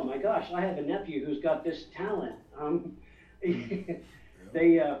 oh my gosh, I have a nephew who's got this talent,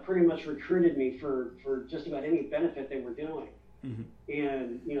 they pretty much recruited me for just about any benefit they were doing. Mm-hmm.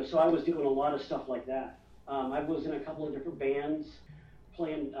 And, so I was doing a lot of stuff like that. I was in a couple of different bands,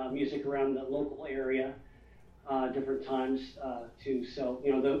 playing music around the local area, different times too. So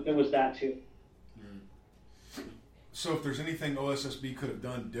there was that too. Mm. So if there's anything OSSB could have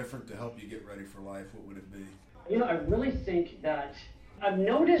done different to help you get ready for life, what would it be? I really think that I've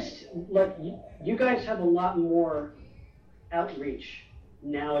noticed you guys have a lot more outreach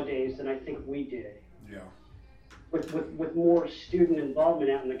nowadays than I think we did. Yeah. With more student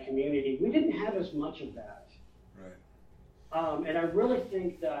involvement out in the community, we didn't have as much of that. Right. And I really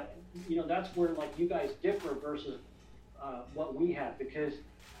think that that's where you guys differ versus what we have, because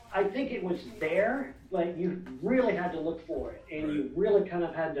I think it was there, but you really had to look for it, and you really kind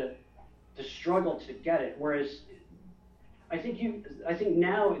of had to struggle to get it. Whereas I think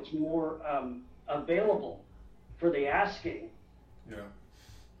now it's more available for the asking. Yeah.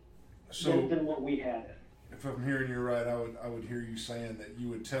 So than what we had. If I'm hearing you right, I would hear you saying that you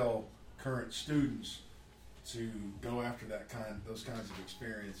would tell current students to go after those kinds of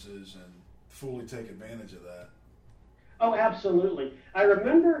experiences and fully take advantage of that. Oh, absolutely. I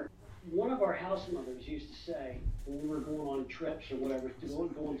remember one of our house mothers used to say when we were going on trips or whatever,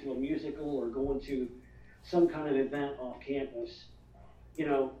 going to a musical or going to some kind of event off campus, you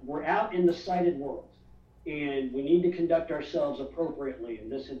know, we're out in the sighted world, and we need to conduct ourselves appropriately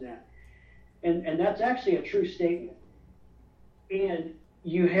and this and that. And that's actually a true statement. And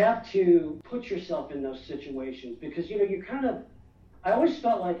you have to put yourself in those situations because, you know, you kind of, I always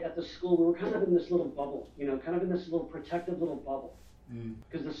felt like at the school we were kind of in this little bubble, you know, kind of in this little protective little bubble.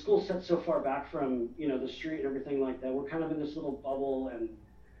 Because the school sits so far back from, you know, the street and everything like that. We're kind of in this little bubble, and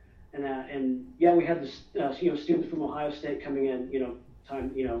yeah, we had this, you know, students from Ohio State coming in, you know,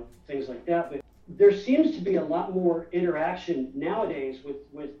 things like that. But there seems to be a lot more interaction nowadays with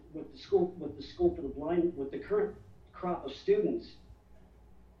the school for the blind, with the current crop of students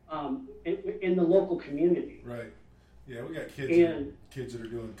in the local community. Right. Yeah, we got kids that are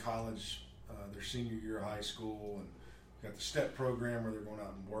doing college, their senior year of high school, and we got the STEP program where they're going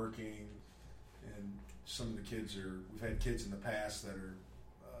out and working. And some of the kids we've had kids in the past that are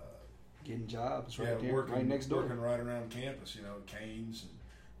getting jobs working right next door, working right around campus. You know, Canes and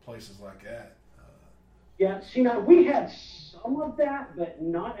places like that. Yeah, see, now we had some of that, but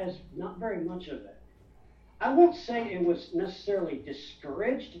not very much of it. I won't say it was necessarily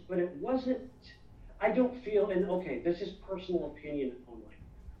discouraged, but it wasn't. I don't feel, and okay, this is personal opinion only.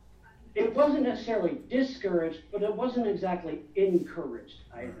 It wasn't necessarily discouraged, but it wasn't exactly encouraged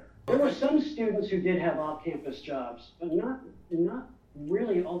either. There were some students who did have off-campus jobs, but not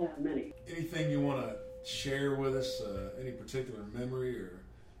really all that many. Anything you want to share with us? Any particular memory, or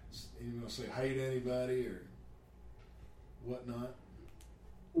you want to say hi to anybody or whatnot?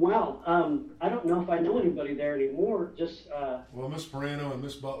 Well, I don't know if I know anybody there anymore. Just well, Miss Morano and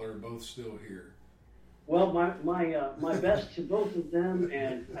Miss Butler are both still here. Well, my best to both of them,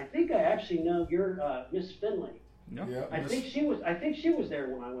 and I think I actually know your Miss Finley. No. Yeah, I think she was there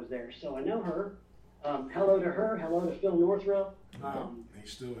when I was there, so I know her. Hello to her. Hello to Phil Northrup.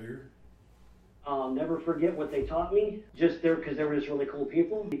 He's still here. I'll never forget what they taught me. Just there because they were just really cool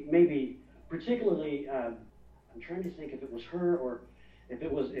people. Maybe particularly, I'm trying to think if it was her or if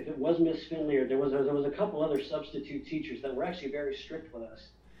it was Miss Finley, or there was a couple other substitute teachers that were actually very strict with us,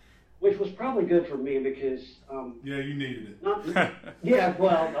 which was probably good for me because yeah, you needed it. Yeah,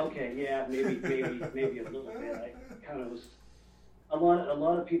 well, okay, yeah, maybe a little bit. I kind of was a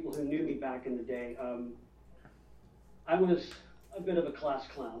lot of people who knew me back in the day. I was a bit of a class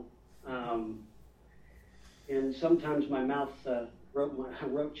clown, and sometimes my mouth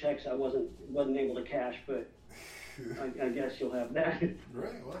wrote checks I wasn't able to cash, but I guess you'll have that.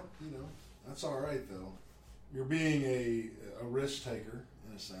 Right. Well, you know, that's all right though. You're being a risk taker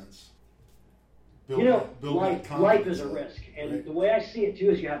in a sense. Life is a risk, and right. The way I see it too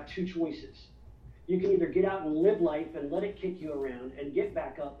is you have two choices. You can either get out and live life and let it kick you around and get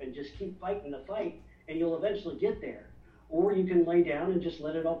back up and just keep fighting the fight, and you'll eventually get there. Or you can lay down and just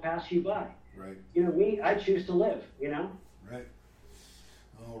let it all pass you by. Right. You know, me, I choose to live, you know? Right.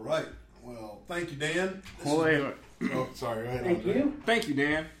 All right. Well, thank you, Dan. Wait. Oh, sorry. Go ahead, Thank Andre. you. Thank you,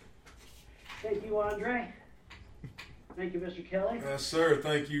 Dan. Thank you, Andre. Thank you, Mr. Kelly. Yes, sir.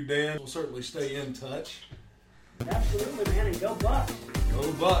 Thank you, Dan. We'll certainly stay in touch. Absolutely, man, and go Bucks.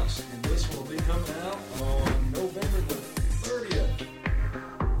 Go Bucks. And this one will be coming out on November the 30th.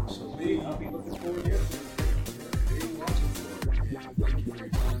 So I'll be looking forward to it. Be watching for it. And thank you for your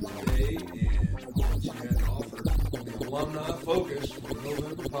time today and what you had to offer. The Alumni Focus for the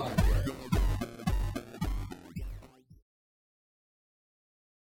November podcast.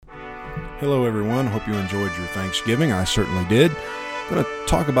 Hello, everyone. Hope you enjoyed your Thanksgiving. I certainly did. I'm going to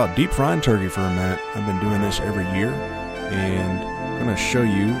talk about deep frying turkey for a minute. I've been doing this every year, and I'm going to show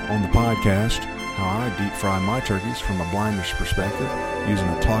you on the podcast how I deep fry my turkeys from a blinder's perspective using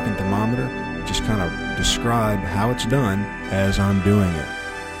a talking thermometer. Just kind of describe how it's done as I'm doing it.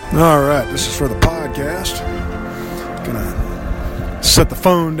 All right, this is for the podcast. Going to set the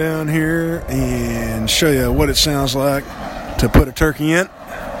phone down here and show you what it sounds like to put a turkey in.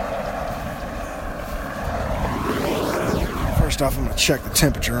 First off, I'm going to check the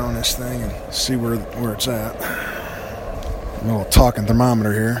temperature on this thing and see where it's at. A little talking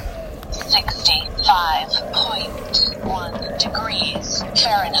thermometer here. 65.1 degrees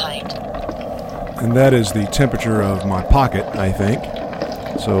Fahrenheit. And that is the temperature of my pocket, I think.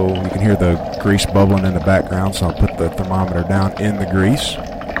 So you can hear the grease bubbling in the background, so I'll put the thermometer down in the grease.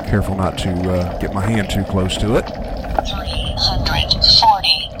 Careful not to get my hand too close to it.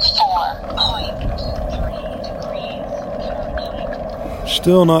 344.3 degrees Fahrenheit.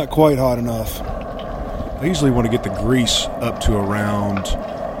 Still not quite hot enough. I usually want to get the grease up to around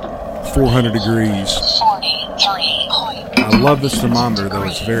 400 degrees. 43. I love this thermometer, though.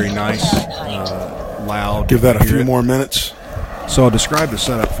 It's very nice, loud. Give that a few more minutes. So I'll describe the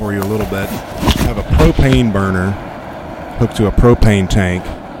setup for you a little bit. I have a propane burner hooked to a propane tank,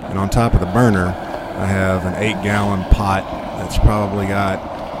 and on top of the burner, I have an 8-gallon pot that's probably got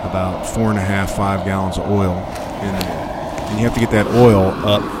about 4.5, 5 gallons of oil in there. And you have to get that oil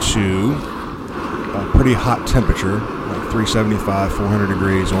up to a pretty hot temperature, like 375, 400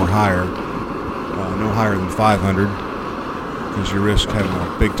 degrees or higher. No higher than 500, because you risk having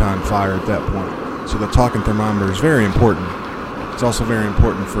a big-time fire at that point. So the talking thermometer is very important. It's also very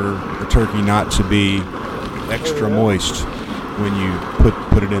important for the turkey not to be extra moist when you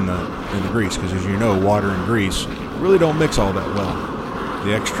put it in the grease, because as you know, water and grease really don't mix all that well.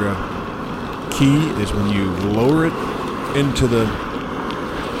 The extra key is when you lower it into the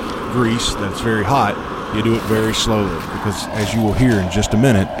grease that's very hot, you do it very slowly, because as you will hear in just a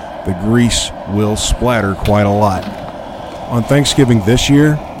minute, the grease will splatter quite a lot. On Thanksgiving this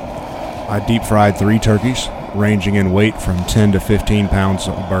year, I deep fried 3 turkeys, ranging in weight from 10 to 15 pounds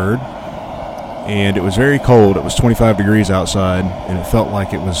a bird. And it was very cold. It was 25 degrees outside, and it felt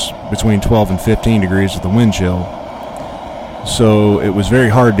like it was between 12 and 15 degrees with the wind chill. So it was very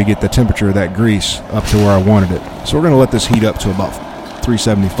hard to get the temperature of that grease up to where I wanted it. So we're going to let this heat up to about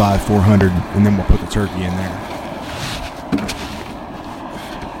 375, 400, and then we'll put the turkey in there.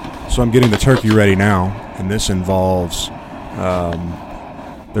 So I'm getting the turkey ready now, and this involves,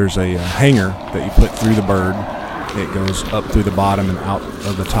 there's a hanger that you put through the bird. It goes up through the bottom and out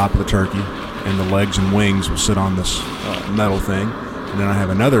of the top of the turkey, and the legs and wings will sit on this metal thing. And then I have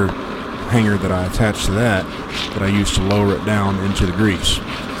another hanger that I attach to that I use to lower it down into the grease.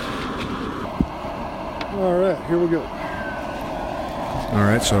 All right, here we go. All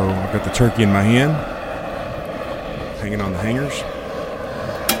right, so I've got the turkey in my hand, hanging on the hangers.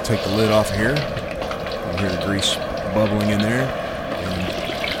 Take the lid off here. You hear the grease bubbling in there.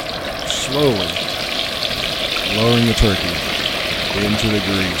 And slowly lowering the turkey into the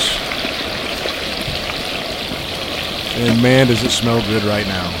grease. And man, does it smell good right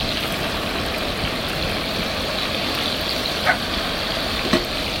now.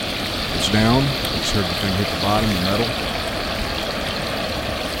 It's down. Just heard the thing hit the bottom, the metal.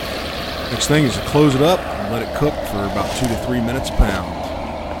 Next thing is to close it up and let it cook for about 2 to 3 minutes a pound.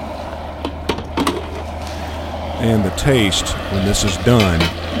 And the taste, when this is done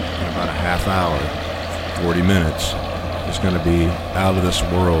in about a half hour, 40 minutes, is going to be out of this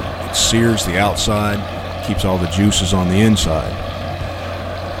world. It sears the outside, keeps all the juices on the inside.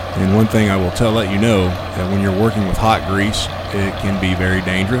 And one thing I will let you know, that when you're working with hot grease, it can be very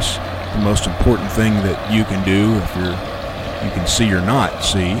dangerous. The most important thing that you can do, if you can see or not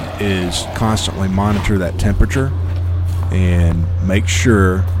see, is constantly monitor that temperature and make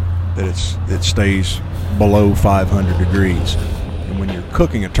sure that it stays below 500 degrees. And when you're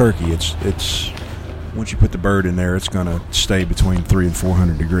cooking a turkey, it's once you put the bird in there, it's going to stay between 300 and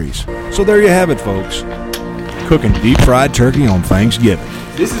 400 degrees. So there you have it, folks. Cooking deep fried turkey on Thanksgiving.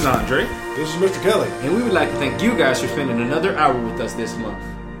 This is Andre. This is Mr. Kelly. And we would like to thank you guys for spending another hour with us this month.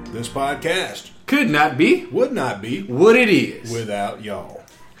 This podcast could not be, would not be what it is without y'all.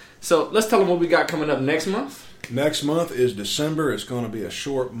 So let's tell them what we got coming up next month. Next month is December. It's going to be a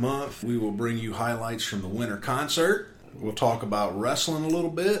short month. We will bring you highlights from the winter concert. We'll talk about wrestling a little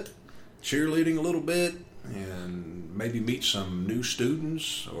bit, cheerleading a little bit, and maybe meet some new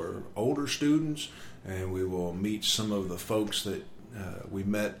students or older students. And we will meet some of the folks that we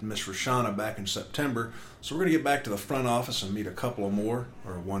met Miss Rashana back in September. So we're going to get back to the front office and meet a couple of more,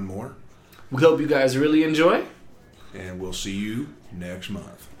 or one more. We hope you guys really enjoy. And we'll see you next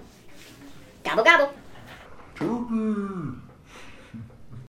month. Gobble, gobble. Turkey.